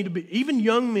all need to be, even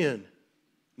young men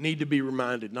need to be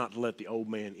reminded not to let the old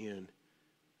man in.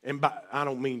 And I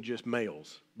don't mean just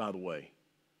males, by the way.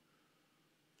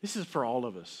 This is for all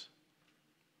of us.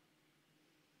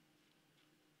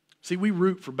 See, we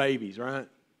root for babies, right?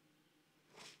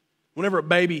 Whenever a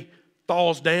baby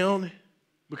falls down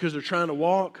because they're trying to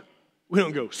walk, we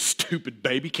don't go, stupid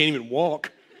baby, can't even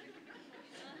walk.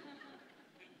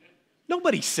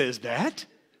 Nobody says that.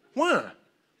 Why?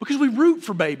 Because we root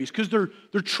for babies, because they're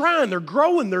trying, they're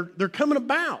growing, they're coming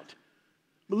about.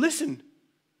 But listen,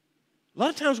 a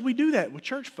lot of times we do that with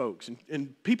church folks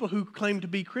and people who claim to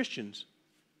be Christians.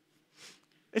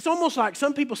 It's almost like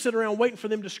some people sit around waiting for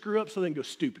them to screw up so they can go,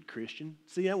 stupid Christian.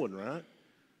 See, that wasn't right.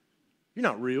 You're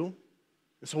not real.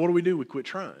 And so what do? We quit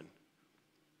trying.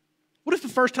 What if the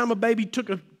first time a baby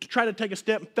tried to take a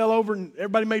step and fell over and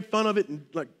everybody made fun of it and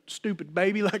like, stupid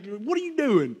baby, like, what are you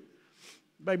doing?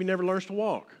 The baby never learns to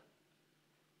walk.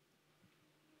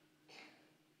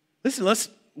 Listen,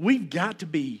 we've got to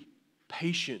be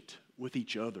patient with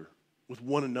each other, with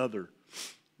one another.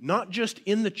 Not just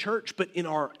in the church, but in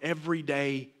our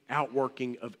everyday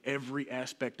outworking of every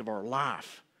aspect of our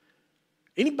life.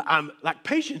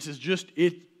 Patience is just,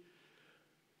 it's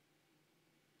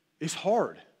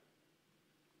hard.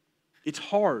 It's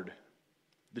hard.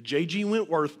 The J.G.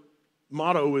 Wentworth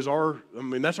motto is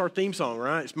that's our theme song,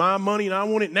 right? It's my money and I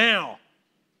want it now.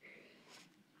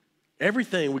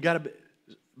 Everything, we got to be,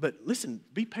 but listen,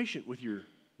 be patient with your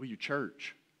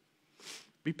church.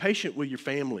 Be patient with your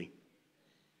family.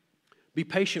 Be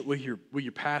patient with your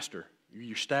pastor,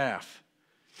 your staff.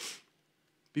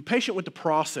 Be patient with the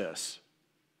process.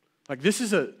 Like this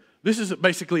is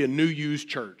basically a new used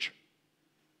church.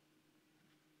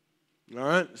 All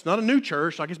right? It's not a new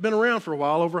church, like it's been around for a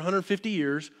while, over 150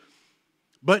 years.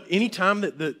 But anytime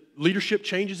that the leadership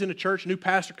changes in a church, a new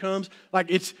pastor comes, like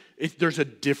there's a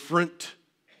different,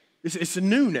 it's a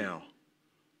new now.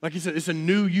 Like it's a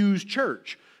new used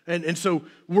church. And so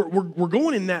we're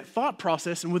going in that thought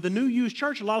process. And with the new used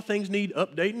church, a lot of things need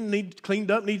updating, need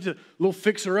cleaned up, needs a little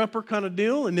fixer-upper kind of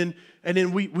deal. And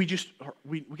then we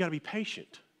got to be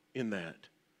patient in that.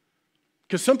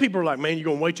 Because some people are like, man, you're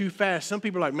going way too fast. Some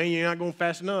people are like, man, you're not going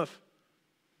fast enough.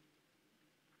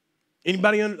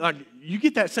 Anybody, like, you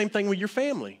get that same thing with your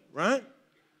family, right?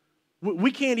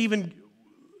 We can't even,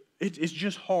 it's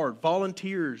just hard.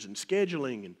 Volunteers and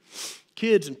scheduling and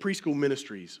kids and preschool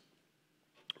ministries,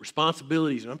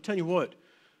 responsibilities. And I'm telling you what,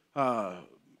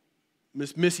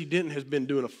 Miss Missy Denton has been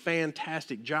doing a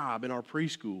fantastic job in our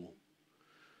preschool,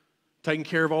 taking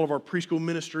care of all of our preschool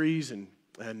ministries,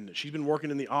 and she's been working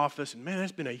in the office, and man,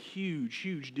 that's been a huge,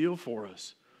 huge deal for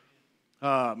us.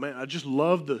 Man, I just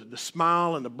love the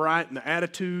smile and the bright and the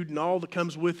attitude and all that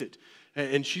comes with it.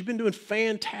 And she's been doing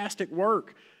fantastic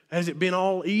work. Has it been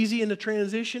all easy in the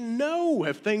transition? No.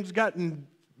 Have things gotten,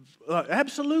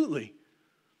 absolutely.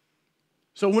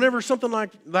 So whenever something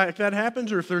like that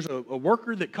happens, or if there's a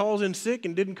worker that calls in sick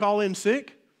and didn't call in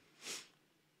sick,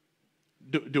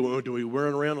 do we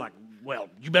run around like, well,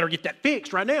 you better get that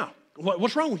fixed right now.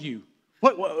 What's wrong with you?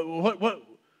 What?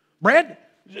 Brad,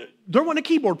 there wasn't a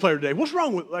keyboard player today. What's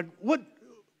wrong with, like, what?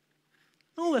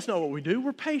 No, that's not what we do.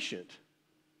 We're patient.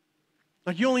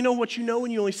 Like, you only know what you know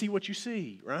and you only see what you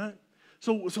see, right?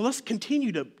 So let's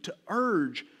continue to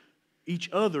urge each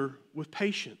other with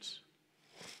patience.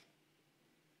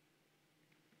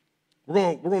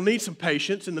 We're going to need some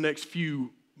patience in the next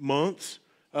few months.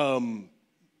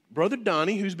 Brother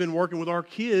Donnie, who's been working with our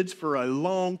kids for a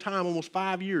long time, almost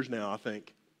 5 years now, I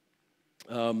think,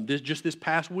 this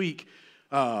past week,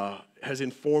 has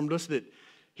informed us that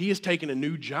he has taken a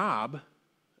new job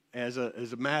as a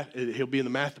math. He'll be in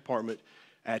the math department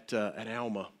at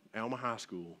Alma High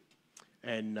School,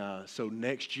 and so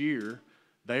next year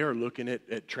they are looking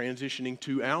at transitioning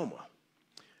to Alma.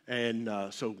 And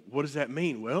so what does that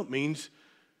mean? Well, it means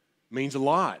a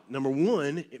lot. Number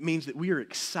one, it means that we are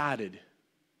excited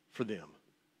for them.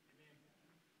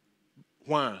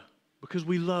 Why? Because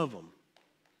we love them.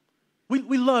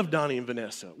 We love Donnie and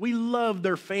Vanessa. We love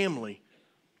their family.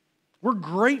 We're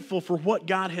grateful for what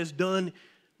God has done.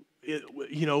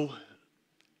 You know,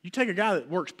 you take a guy that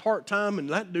works part-time and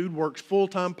that dude works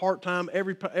full-time, part-time,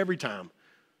 every time.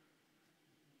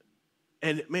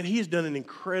 And man, he has done an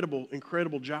incredible,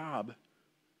 incredible job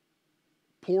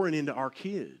pouring into our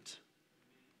kids.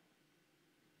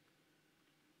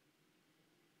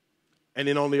 And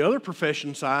then on the other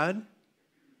profession side,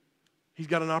 he's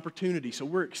got an opportunity. So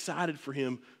we're excited for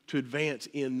him to advance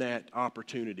in that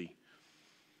opportunity.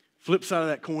 Flip side of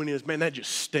that coin is, man, that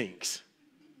just stinks.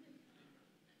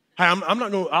 Hey, I'm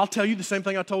not going to, I'll tell you the same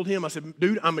thing I told him. I said,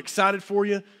 dude, I'm excited for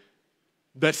you.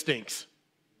 That stinks.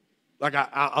 Like,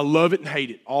 I love it and hate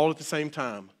it all at the same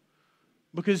time.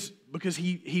 Because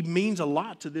he means a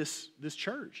lot to this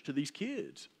church, to these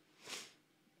kids.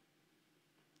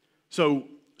 So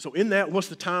in that, what's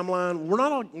the timeline?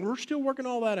 We're still working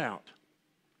all that out.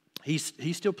 He's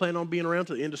still planning on being around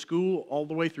to the end of school all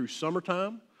the way through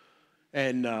summertime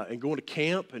and going to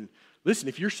camp. And listen,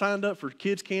 if you're signed up for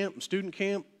kids camp and student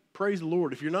camp, praise the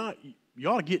Lord. If you're not, you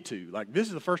ought to get to. Like, this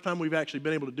is the first time we've actually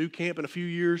been able to do camp in a few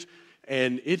years,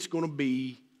 and it's going to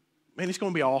be, man, it's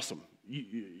going to be awesome.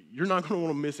 You're not going to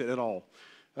want to miss it at all.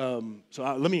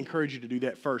 Let me encourage you to do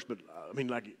that first. But I mean,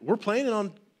 like, we're planning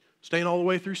on staying all the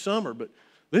way through summer. But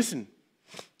listen,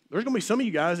 there's going to be some of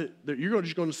you guys that you're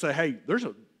just going to say, hey, there's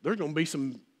going to be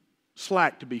some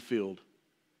slack to be filled.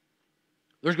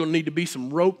 There's going to need to be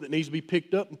some rope that needs to be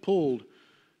picked up and pulled.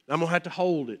 I'm going to have to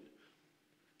hold it.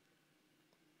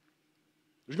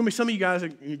 There's going to be some of you guys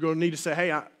that you're going to need to say,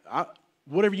 hey,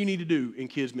 whatever you need to do in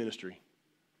kids ministry,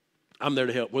 I'm there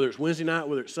to help. Whether it's Wednesday night,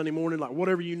 whether it's Sunday morning, like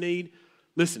whatever you need.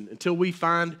 Listen, until we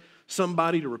find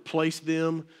somebody to replace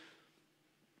them,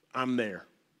 I'm there.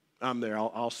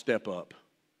 I'll step up.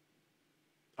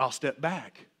 I'll step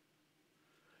back.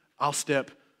 I'll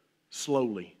step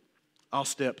slowly. I'll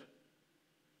step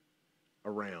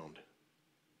around.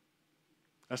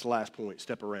 That's the last point,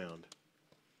 step around.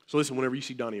 So listen, whenever you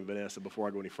see Donnie and Vanessa, before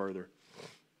I go any further,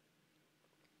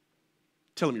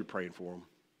 tell them you're praying for them.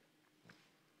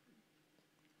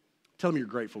 Tell them you're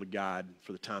grateful to God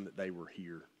for the time that they were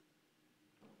here.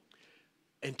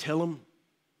 And tell them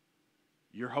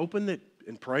you're hoping that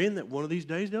and praying that one of these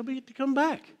days they'll be able to come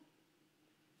back.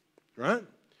 Right?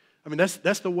 I mean,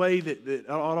 that's the way that it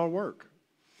ought to work.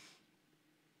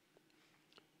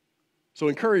 So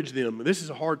encourage them. This is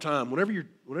a hard time. Whenever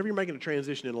you're making a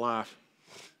transition in life,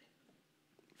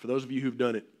 for those of you who've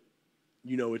done it,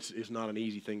 you know it's not an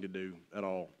easy thing to do at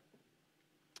all.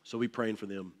 So be praying for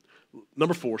them.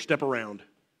 Number 4, step around.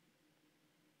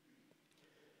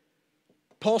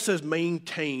 Paul says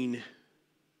maintain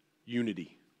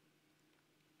unity.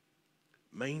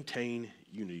 Maintain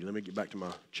unity. Let me get back to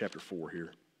my chapter 4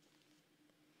 here.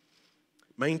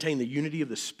 Maintain the unity of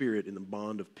the Spirit in the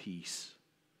bond of peace.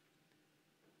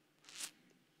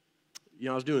 You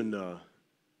know, I was doing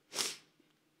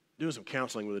some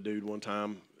counseling with a dude one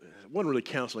time. It wasn't really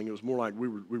counseling. It was more like we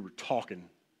were talking.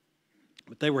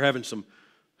 But they were having some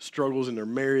struggles in their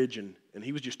marriage, and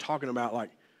he was just talking about,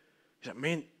 like, he's like,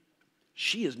 man,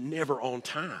 she is never on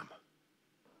time.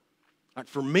 Like,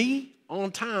 for me,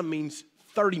 on time means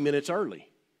 30 minutes early.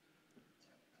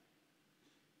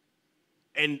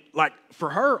 And, like, for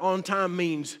her, on time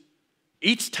means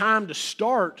it's time to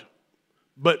start,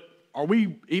 but are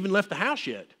we even left the house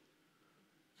yet?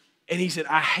 And he said,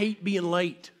 I hate being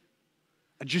late.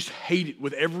 I just hate it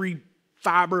with every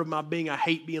fiber of my being. I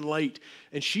hate being late.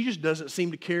 And she just doesn't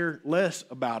seem to care less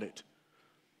about it.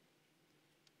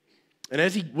 And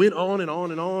as he went on and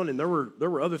on and on, and there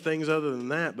were other things other than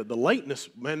that, but the lateness,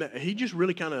 man, he just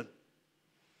really kind of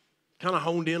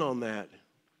honed in on that.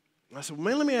 And I said, well,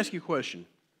 man, let me ask you a question.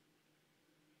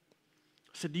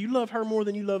 I said, do you love her more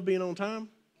than you love being on time?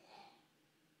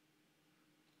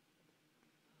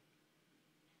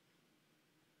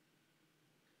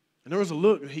 And there was a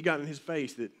look that he got in his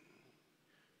face that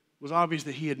was obvious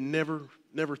that he had never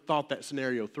thought that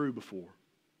scenario through before.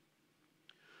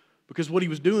 Because what he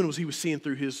was doing was he was seeing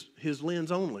through his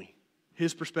lens only,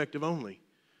 his perspective only.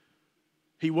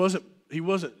 He wasn't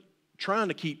trying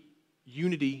to keep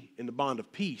unity in the bond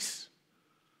of peace.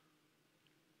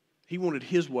 He wanted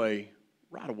his way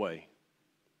right away.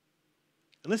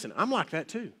 And listen, I'm like that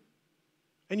too.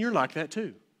 And you're like that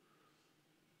too.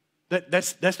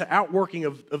 That's the outworking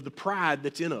of the pride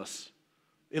that's in us,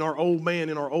 in our old man,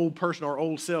 in our old person, our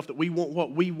old self, that we want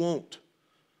what we want.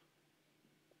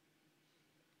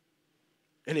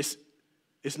 And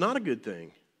it's not a good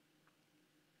thing.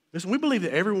 Listen, we believe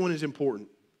that everyone is important.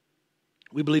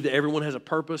 We believe that everyone has a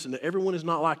purpose and that everyone is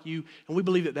not like you, and we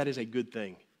believe that that is a good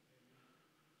thing.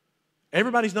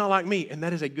 Everybody's not like me, and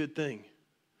that is a good thing.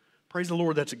 Praise the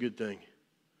Lord, that's a good thing.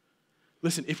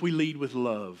 Listen, if we lead with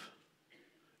love,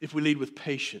 if we lead with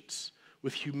patience,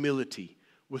 with humility,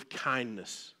 with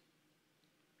kindness,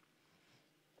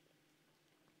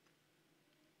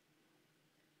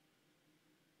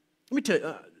 let me tell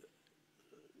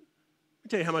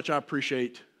you how much I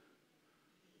appreciate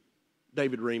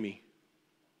David Reamy.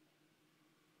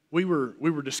 We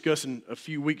were discussing a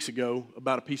few weeks ago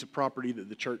about a piece of property that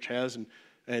the church has,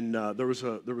 and there was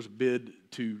a bid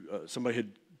to somebody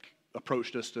had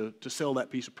approached us to sell that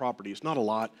piece of property. It's not a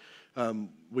lot.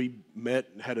 We met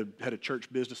and had a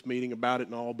church business meeting about it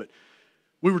and all, but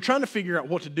we were trying to figure out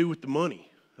what to do with the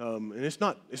money. And it's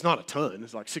not a ton.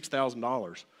 It's like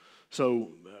 $6,000. So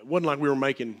it wasn't like we were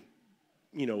making,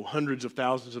 hundreds of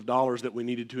thousands of dollars that we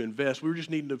needed to invest. We were just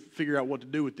needing to figure out what to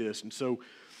do with this. And so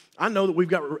I know that we've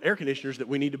got air conditioners that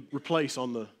we need to replace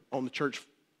on the church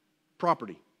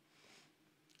property.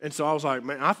 And so I was like,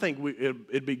 man, I think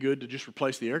it'd be good to just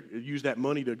replace use that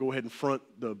money to go ahead and front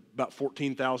the about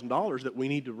 $14,000 that we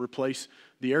need to replace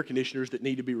the air conditioners that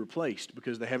need to be replaced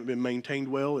because they haven't been maintained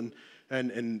well, and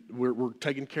we're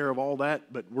taking care of all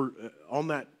that, but we're on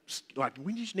that, like,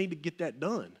 we just need to get that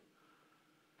done.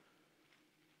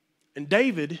 And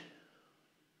David,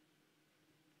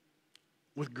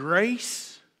 with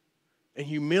grace and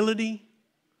humility,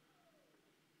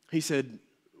 he said,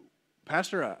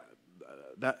 Pastor,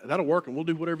 that'll work, and we'll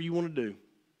do whatever you want to do.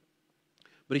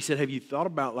 But he said, have you thought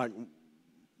about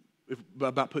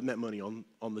about putting that money on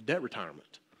the debt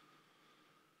retirement?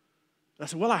 I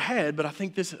said, well, I had, but I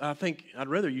think I'd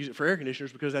rather use it for air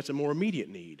conditioners because that's a more immediate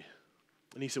need.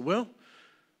 And he said, well,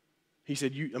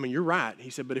 you're right. He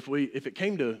said, but if it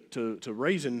came to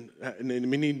raising, and then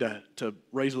we need to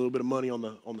raise a little bit of money on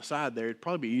the side there, it'd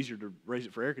probably be easier to raise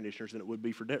it for air conditioners than it would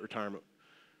be for debt retirement.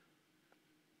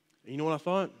 And you know what I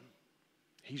thought?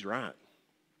 He's right.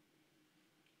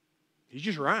 He's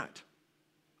just right.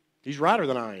 He's righter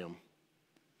than I am.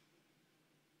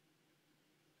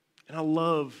 And I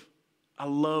love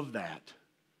that.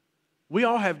 We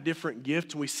all have different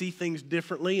gifts and we see things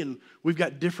differently and we've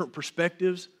got different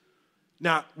perspectives.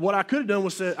 Now, what I could have done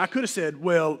was I could have said,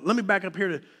 well, let me back up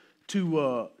here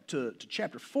to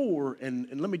chapter 4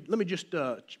 and let me just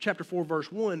chapter 4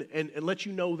 verse 1 and let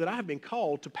you know that I have been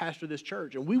called to pastor this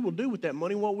church, and we will do with that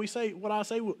money what I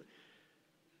say.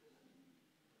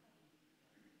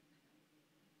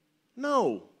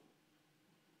 No,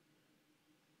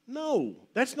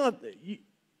 that's not.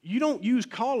 You don't use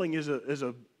calling as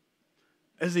the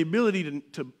ability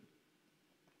to.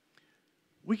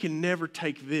 We can never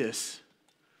take this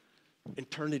and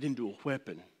turn it into a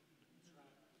weapon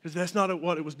because that's not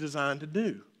what it was designed to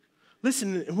do.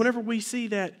 Listen, whenever we see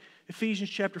that Ephesians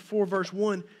chapter 4, verse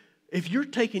 1, if you're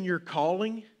taking your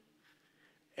calling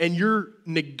and you're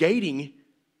negating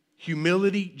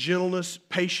humility, gentleness,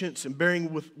 patience, and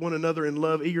bearing with one another in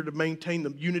love, eager to maintain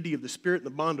the unity of the Spirit and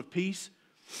the bond of peace,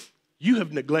 you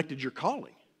have neglected your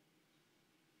calling.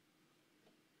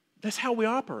 That's how we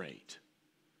operate.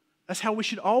 That's how we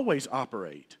should always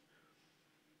operate.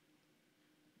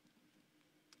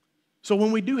 So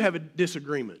when we do have a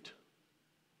disagreement,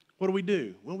 what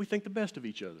do? Well, we think the best of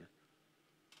each other.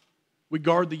 We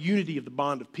guard the unity of the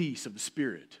bond of peace of the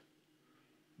Spirit.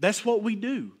 That's what we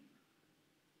do.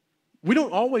 We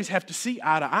don't always have to see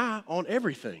eye to eye on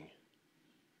everything.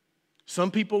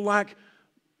 Some people like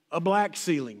a black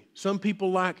ceiling. Some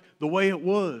people like the way it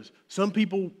was. Some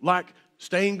people like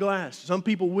stained glass. Some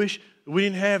people wish we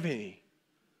didn't have any.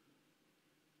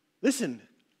 Listen,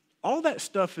 all that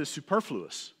stuff is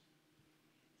superfluous.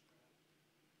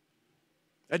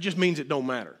 That just means it don't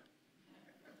matter.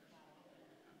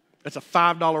 That's a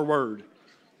 $5 word.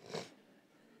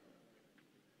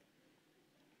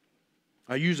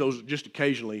 I use those just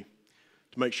occasionally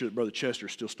to make sure that Brother Chester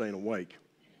is still staying awake.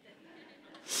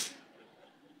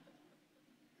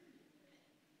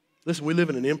 Listen, we live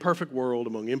in an imperfect world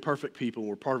among imperfect people.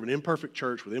 We're part of an imperfect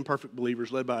church with imperfect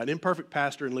believers led by an imperfect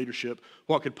pastor and leadership.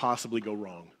 What could possibly go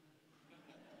wrong?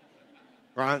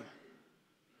 Right?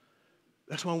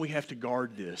 That's why we have to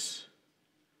guard this.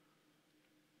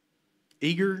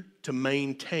 Eager to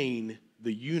maintain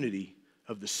the unity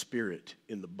of the Spirit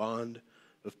in the bond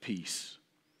of peace.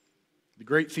 The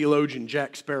great theologian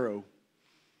Jack Sparrow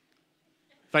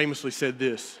famously said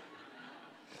this: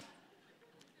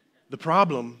 the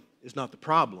problem is not the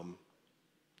problem.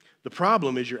 The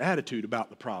problem is your attitude about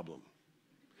the problem.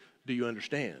 Do you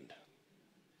understand?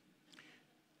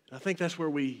 And I think that's where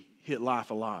we hit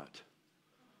life a lot.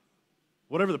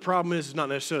 Whatever the problem is not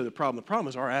necessarily the problem. The problem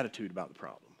is our attitude about the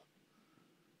problem.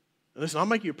 And listen, I'll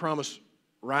make you a promise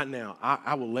right now.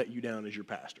 I will let you down as your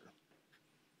pastor.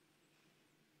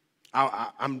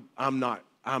 I'm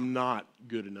not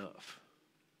good enough.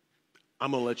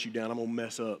 I'm going to let you down. I'm going to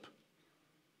mess up.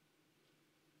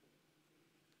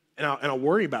 And I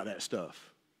worry about that stuff.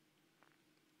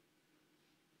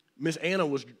 Miss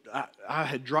Anna I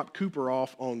had dropped Cooper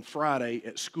off on Friday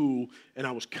at school, and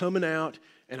I was coming out,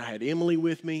 and I had Emily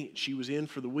with me. She was in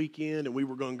for the weekend, and we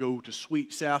were going to go to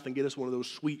Sweet South and get us one of those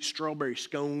sweet strawberry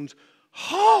scones.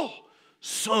 Oh,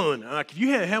 son, if you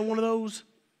hadn't had one of those,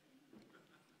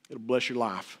 it'll bless your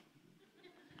life.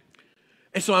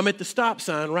 And so I'm at the stop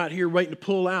sign right here waiting to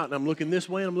pull out, and I'm looking this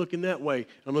way, and I'm looking that way.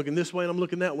 I'm looking this way, and I'm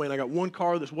looking that way. And I got one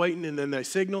car that's waiting, and then they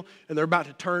signal, and they're about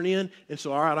to turn in. And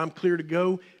so, all right, I'm clear to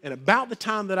go. And about the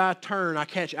time that I turn, I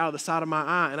catch out of the side of my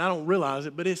eye, and I don't realize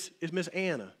it, but it's Miss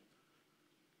Anna.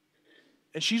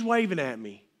 And she's waving at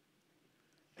me.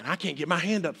 And I can't get my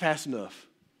hand up fast enough.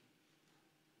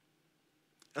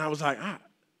 And I was like,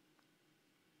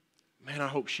 man, I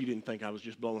hope she didn't think I was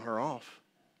just blowing her off.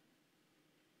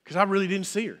 Because I really didn't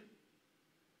see her.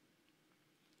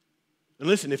 And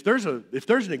listen, if there's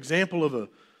an example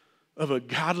of a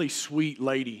godly, sweet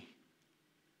lady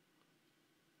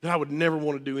that I would never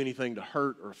want to do anything to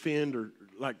hurt or offend or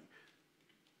like,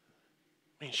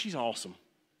 man, she's awesome.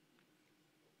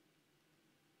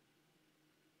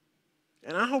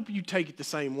 And I hope you take it the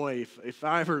same way. If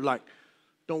I ever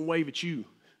don't wave at you,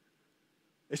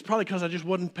 it's probably because I just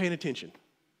wasn't paying attention.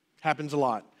 Happens a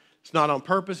lot. It's not on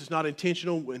purpose. It's not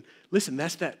intentional. And listen,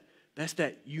 that's that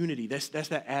unity. That's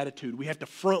that attitude. We have to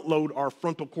front load our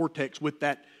frontal cortex with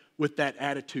that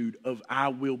attitude of I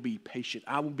will be patient.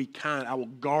 I will be kind. I will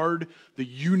guard the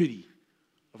unity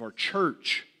of our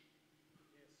church.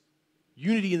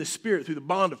 Unity in the Spirit through the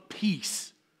bond of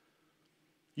peace.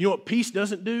 You know what peace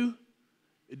doesn't do?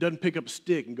 It doesn't pick up a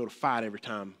stick and go to fight every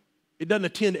time. It doesn't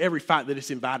attend every fight that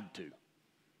it's invited to.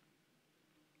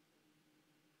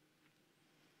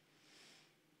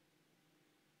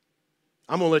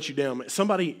 I'm going to let you down.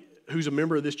 Somebody who's a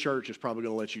member of this church is probably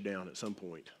going to let you down at some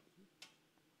point.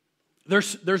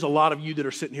 There's a lot of you that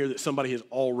are sitting here that somebody has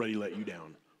already let you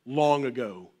down long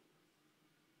ago.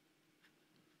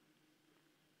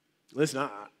 Listen,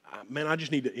 I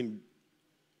just need to,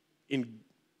 in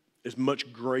as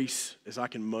much grace as I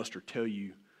can muster, tell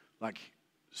you,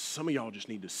 some of y'all just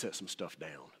need to set some stuff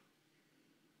down.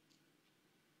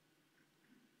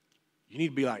 You need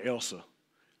to be like Elsa.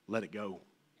 Let it go.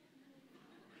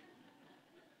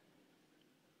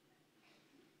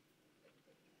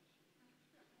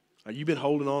 You've been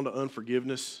holding on to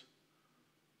unforgiveness,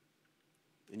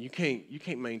 and you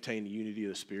can't maintain the unity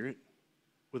of the Spirit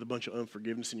with a bunch of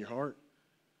unforgiveness in your heart.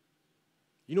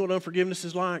 You know what unforgiveness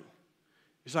is like?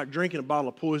 It's like drinking a bottle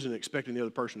of poison and expecting the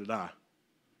other person to die.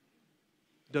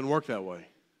 It doesn't work that way.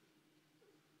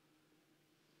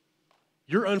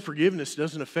 Your unforgiveness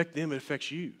doesn't affect them, it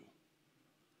affects you.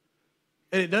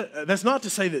 And that's not to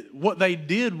say that what they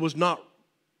did was not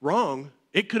wrong.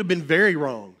 It could have been very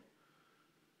wrong.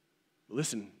 But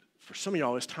listen, for some of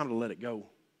y'all, it's time to let it go.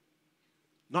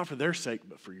 Not for their sake,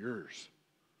 but for yours.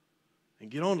 And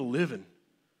get on to living,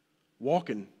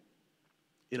 walking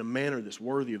in a manner that's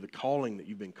worthy of the calling that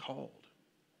you've been called.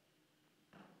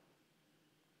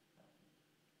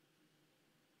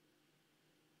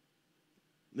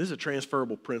 This is a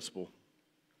transferable principle.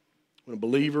 When a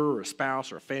believer or a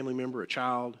spouse or a family member, a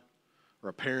child or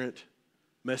a parent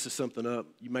messes something up,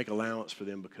 you make allowance for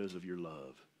them because of your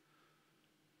love.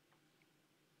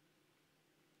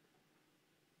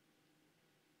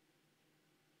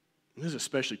 And this is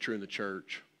especially true in the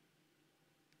church.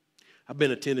 I've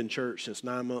been attending church since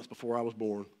 9 months before I was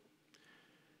born.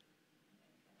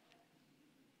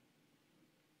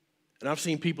 And I've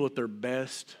seen people at their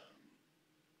best.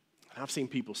 And I've seen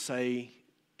people say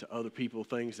to other people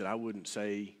things that I wouldn't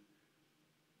say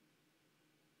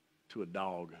to a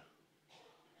dog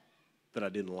that I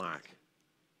didn't like.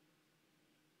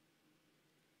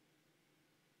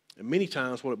 And many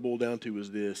times what it boiled down to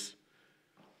was this.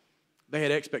 They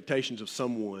had expectations of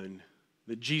someone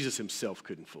that Jesus himself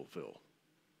couldn't fulfill.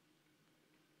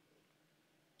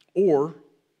 Or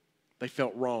they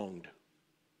felt wronged.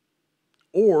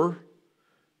 Or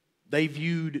they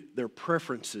viewed their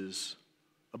preferences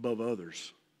above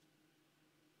others.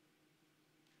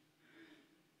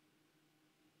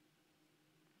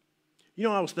 You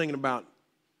know, I was thinking about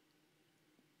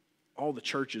all the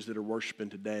churches that are worshiping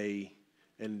today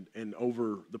and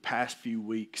over the past few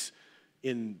weeks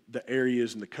in the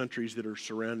areas and the countries that are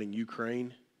surrounding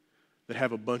Ukraine that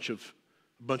have a bunch of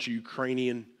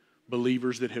Ukrainian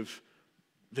believers that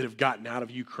have gotten out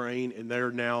of Ukraine, and they're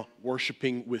now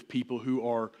worshiping with people who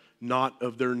are not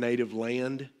of their native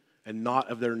land and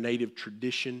not of their native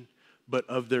tradition, but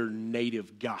of their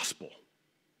native gospel.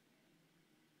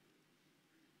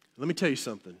 Let me tell you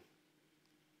something.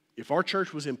 If our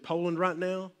church was in Poland right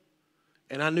now,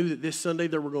 and I knew that this Sunday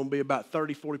there were going to be about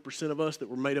 30-40% of us that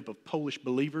were made up of Polish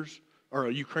believers, or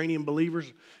Ukrainian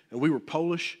believers, and we were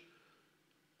Polish,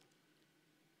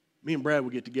 me and Brad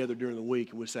would get together during the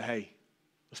week and we'd say, hey,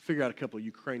 let's figure out a couple of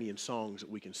Ukrainian songs that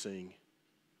we can sing.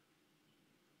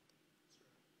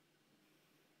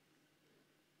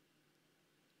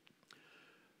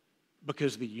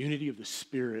 Because the unity of the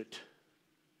Spirit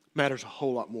matters a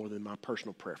whole lot more than my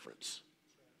personal preference.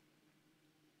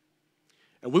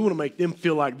 And we want to make them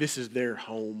feel like this is their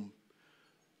home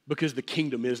because the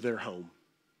kingdom is their home.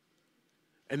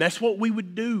 And that's what we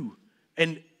would do.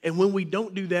 And when we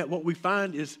don't do that, what we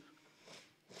find is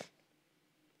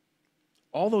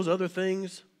all those other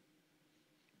things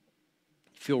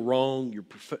feel wrong,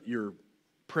 your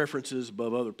preferences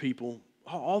above other people,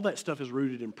 all that stuff is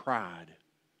rooted in pride.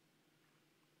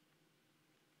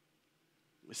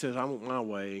 It says, I want my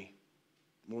way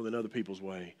more than other people's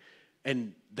way.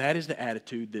 And that is the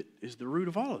attitude that is the root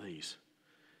of all of these.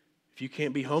 If you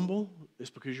can't be humble, it's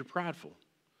because you're prideful.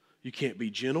 You can't be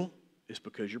gentle, it's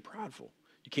because you're prideful.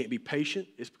 You can't be patient,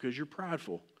 it's because you're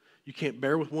prideful. You can't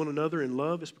bear with one another in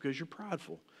love, it's because you're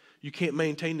prideful. You can't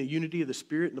maintain the unity of the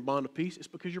Spirit and the bond of peace, it's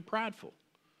because you're prideful.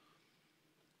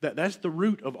 That's the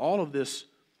root of all of this.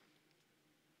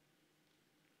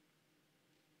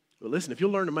 But listen, if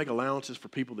you'll learn to make allowances for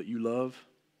people that you love,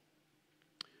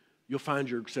 you'll find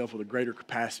yourself with a greater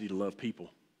capacity to love people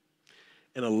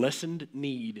and a lessened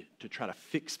need to try to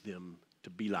fix them to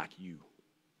be like you.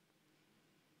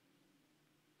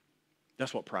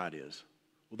 That's what pride is.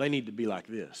 Well, they need to be like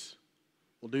this.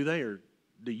 Well, do they, or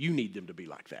do you need them to be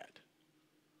like that?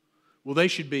 Well, they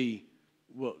should be,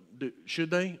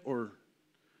 should they, or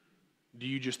do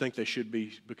you just think they should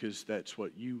be because that's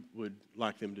what you would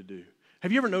like them to do?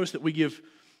 Have you ever noticed that we give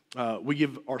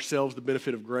ourselves the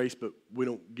benefit of grace, but we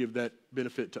don't give that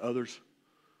benefit to others?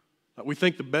 Like we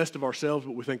think the best of ourselves,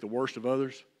 but we think the worst of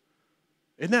others.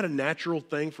 Isn't that a natural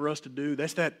thing for us to do?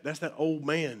 That's that old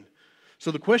man. So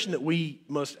the question that we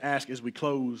must ask as we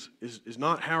close is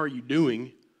not how are you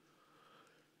doing?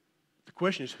 The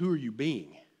question is who are you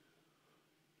being?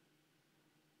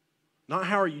 Not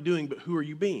how are you doing, but who are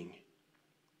you being?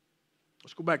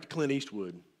 Let's go back to Clint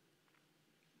Eastwood.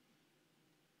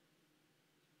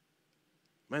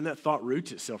 Man, that thought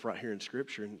roots itself right here in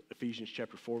Scripture in Ephesians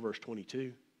chapter 4, verse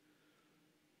 22.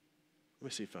 Let me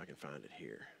see if I can find it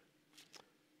here.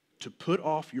 To put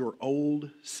off your old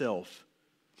self.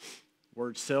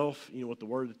 Word self, you know what the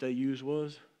word that they used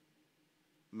was?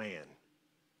 Man.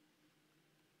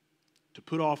 to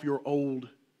put off your old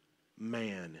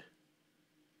man,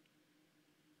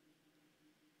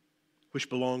 which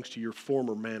belongs to your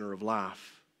former manner of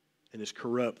life and is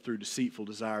corrupt through deceitful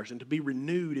desires, and to be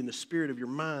renewed in the spirit of your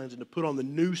minds, and to put on the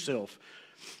new self,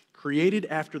 created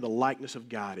after the likeness of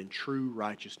God in true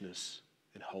righteousness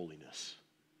and holiness.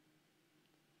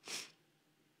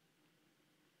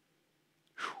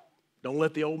 Whew. Don't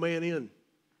let the old man in.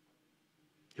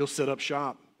 He'll set up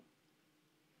shop.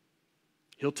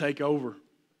 He'll take over.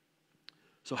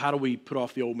 So how do we put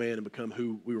off the old man and become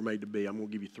who we were made to be? I'm going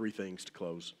to give you 3 things to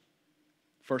close.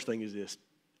 First thing is this.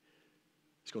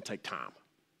 It's going to take time.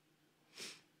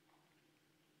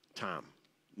 Time.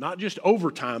 Not just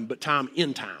overtime, but time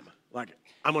in time. Like,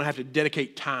 I'm going to have to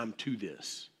dedicate time to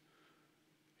this.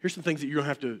 Here's some things that you're going to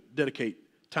have to dedicate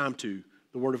time to.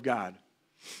 The Word of God.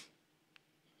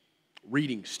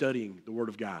 Reading, studying the Word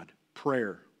of God.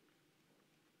 Prayer.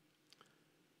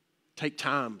 Take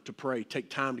time to pray.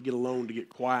 Take time to get alone, to get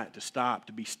quiet, to stop,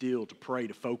 to be still, to pray,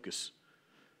 to focus.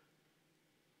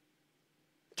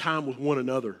 Time with one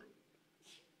another.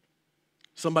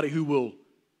 Somebody who will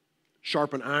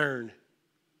sharpen iron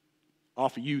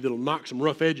off of you, that'll knock some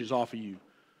rough edges off of you.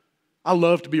 I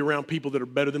love to be around people that are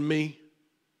better than me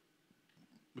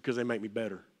because they make me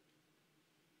better.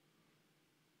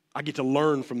 I get to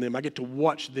learn from them. I get to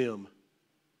watch them.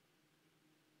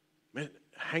 Man,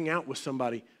 hang out with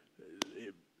somebody.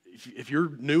 If you're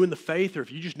new in the faith, or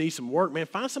if you just need some work, man,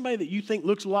 find somebody that you think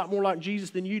looks a lot more like Jesus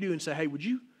than you do and say, hey, would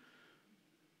you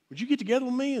get together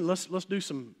with me and let's do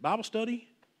some Bible study?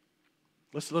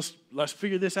 Let's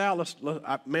figure this out.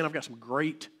 I've got some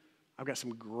great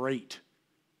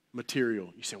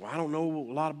material. You say, well, I don't know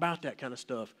a lot about that kind of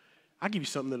stuff. I'll give you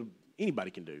something that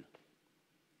anybody can do.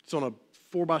 It's on a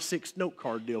 4x6 note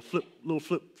card deal, little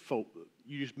flip fold.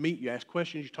 You just meet, you ask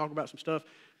questions, you talk about some stuff.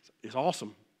 It's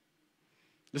awesome.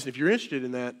 Listen, if you're interested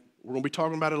in that, we're going to be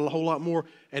talking about it a whole lot more,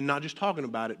 and not just talking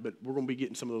about it, but we're going to be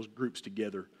getting some of those groups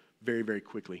together very, very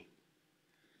quickly.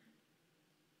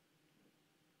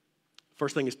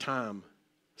 First thing is time.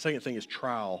 Second thing is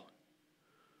trial.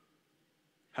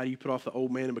 How do you put off the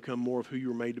old man and become more of who you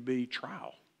were made to be?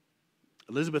 Trial.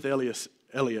 Elizabeth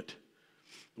Elliot,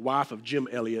 the wife of Jim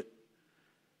Elliot,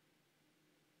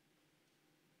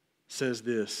 says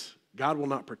this: God will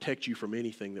not protect you from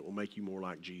anything that will make you more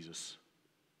like Jesus.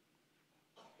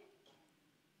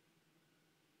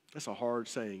 That's a hard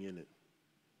saying, isn't it?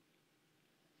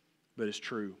 But it's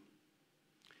true.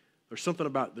 There's something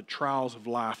about the trials of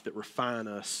life that refine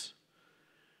us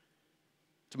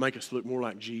to make us look more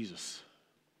like Jesus.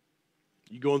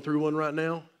 You going through one right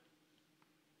now?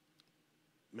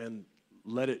 Man,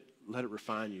 let it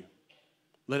refine you.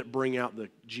 Let it bring out the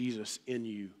Jesus in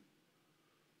you.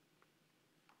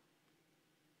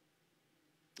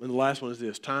 And the last one is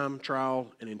this: time, trial,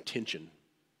 and intention.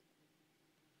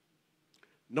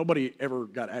 Nobody ever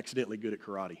got accidentally good at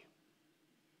karate.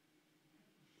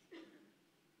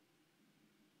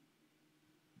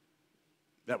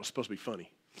 That was supposed to be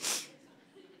funny.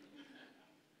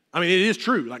 I mean, it is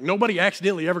true. Like, nobody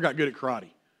accidentally ever got good at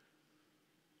karate.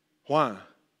 Why?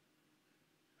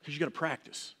 Because you got to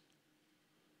practice.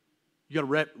 You got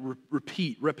to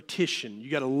repeat, repetition. You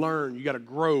got to learn. You got to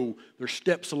grow. There's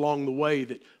steps along the way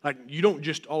that, like, you don't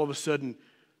just all of a sudden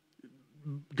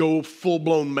go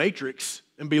full-blown Matrix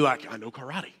and be like, I know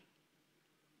karate.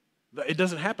 It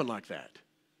doesn't happen like that.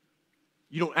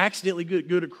 You don't accidentally get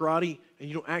good at karate, and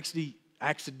you don't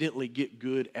accidentally get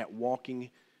good at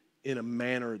walking in a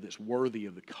manner that's worthy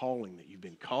of the calling that you've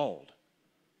been called.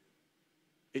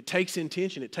 It takes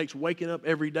intention. It takes waking up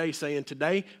every day saying,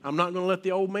 today, I'm not going to let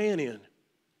the old man in.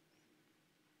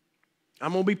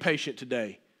 I'm going to be patient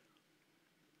today.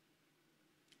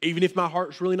 Even if my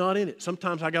heart's really not in it.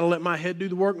 Sometimes I got to let my head do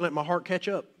the work and let my heart catch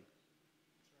up.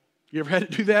 You ever had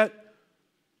to do that?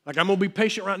 Like, I'm going to be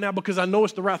patient right now because I know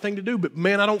it's the right thing to do, but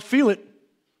man, I don't feel it.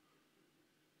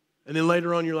 And then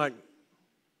later on, you're like,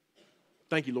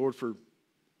 thank you, Lord, for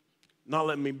not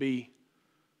letting me be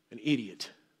an idiot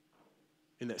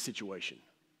in that situation.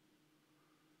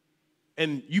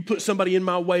 And you put somebody in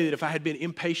my way that if I had been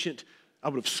impatient, I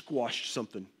would have squashed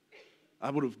something.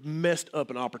 I would have messed up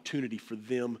an opportunity for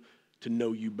them to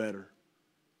know you better.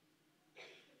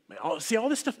 Man, all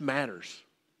this stuff matters.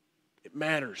 It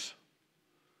matters.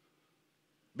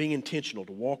 Being intentional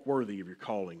to walk worthy of your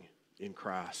calling in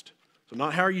Christ. So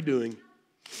not how are you doing,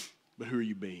 but who are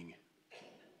you being?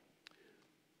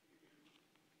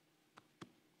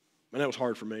 Man, that was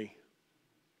hard for me.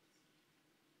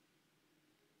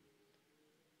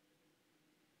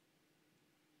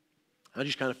 I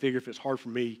just kind of figure if it's hard for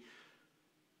me,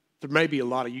 there may be a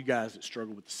lot of you guys that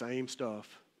struggle with the same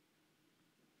stuff.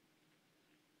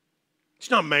 It's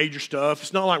not major stuff.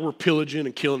 It's not like we're pillaging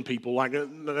and killing people. Like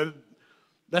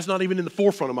that's not even in the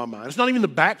forefront of my mind. It's not even the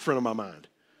back front of my mind.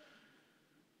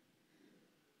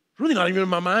 It's really not even in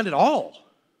my mind at all.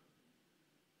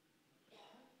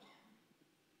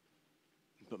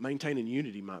 But maintaining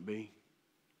unity might be.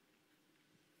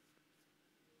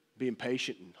 Being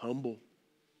patient and humble.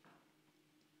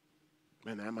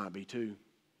 Man, that might be too.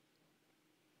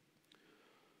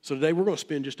 So today we're going to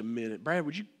spend just a minute. Brad,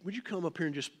 would you come up here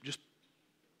and just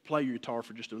play your guitar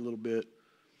for just a little bit?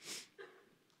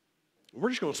 We're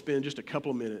just going to spend just a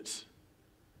couple of minutes.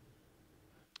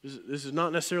 This is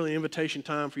not necessarily an invitation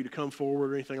time for you to come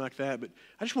forward or anything like that, but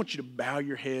I just want you to bow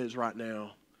your heads right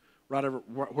now,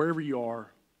 wherever you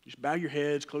are. Just bow your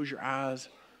heads, close your eyes,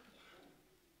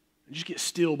 and just get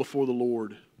still before the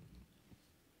Lord.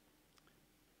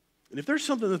 And if there's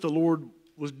something that the Lord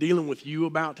was dealing with you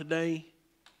about today,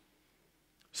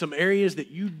 some areas that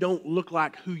you don't look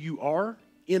like who you are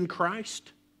in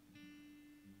Christ,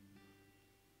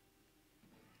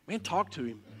 man, talk to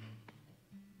Him.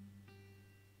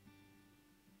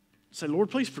 Say, Lord,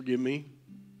 please forgive me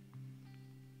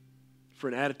for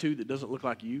an attitude that doesn't look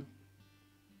like you.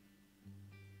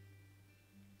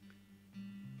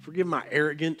 Forgive my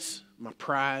arrogance, my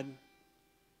pride,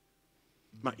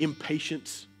 my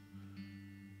impatience,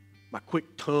 my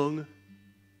quick tongue.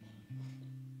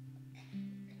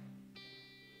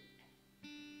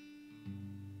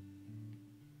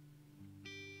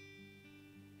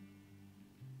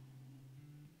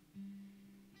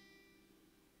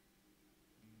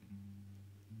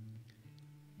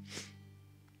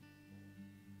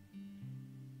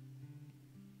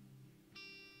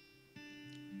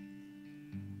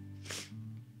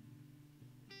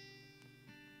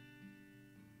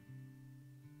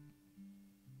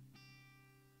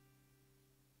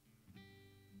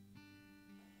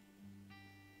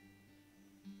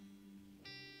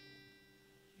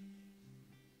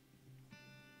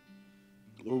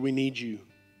 Lord, we need you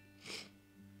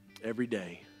every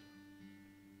day.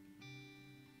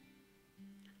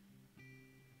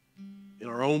 In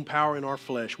our own power, in our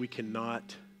flesh, we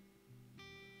cannot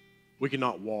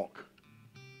walk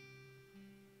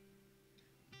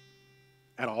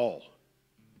at all,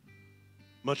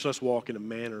 much less walk in a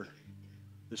manner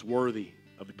that's worthy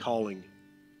of the calling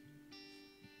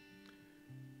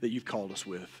that you've called us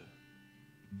with.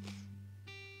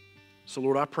 So,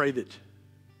 Lord, I pray that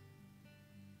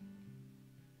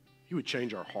you would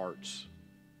change our hearts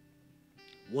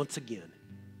once again.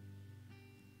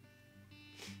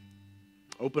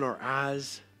 Open our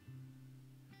eyes.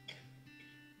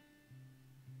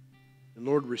 And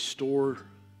Lord, restore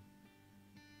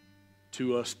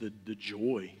to us the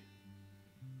joy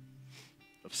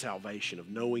of salvation, of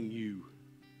knowing you.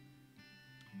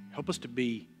 Help us to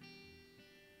be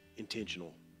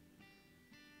intentional.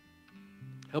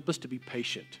 Help us to be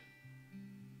patient.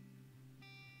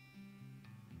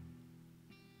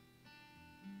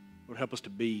 Lord, help us to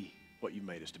be what you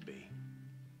made us to be.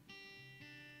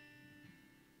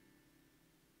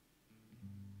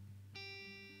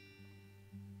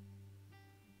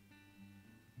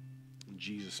 In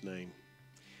Jesus' name,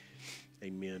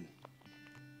 amen.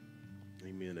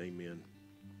 Amen, amen.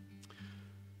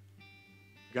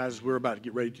 Guys, we're about to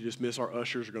get ready to dismiss. Our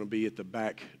ushers are going to be at the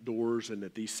back doors and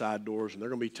at these side doors, and they're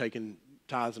going to be taking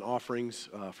tithes and offerings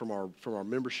from our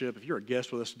membership. If you're a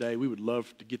guest with us today, we would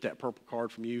love to get that purple card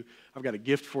from you. I've got a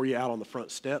gift for you out on the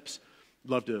front steps.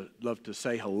 Love to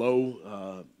say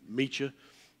hello, meet you.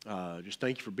 Just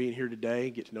thank you for being here today.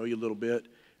 Get to know you a little bit,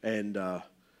 and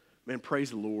man, praise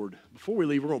the Lord. Before we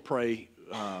leave, we're going to pray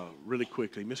really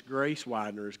quickly. Miss Grace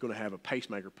Widener is going to have a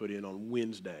pacemaker put in on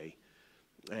Wednesday,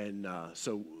 and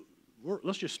so.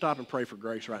 Let's just stop and pray for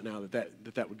Grace right now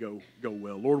that would go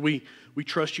well. Lord, we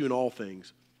trust you in all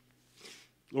things.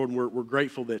 Lord, we're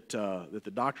grateful that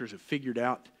the doctors have figured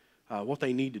out what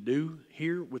they need to do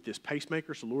here with this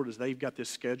pacemaker. So, Lord, as they've got this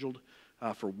scheduled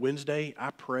for Wednesday, I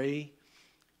pray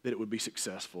that it would be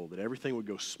successful, that everything would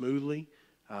go smoothly,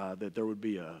 that there would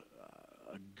be a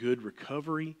good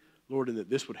recovery, Lord, and that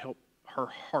this would help her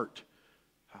heart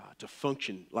to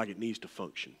function like it needs to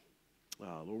function.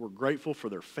 Lord, we're grateful for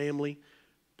their family.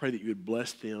 Pray that you would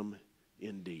bless them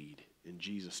indeed. In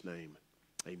Jesus' name,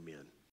 amen.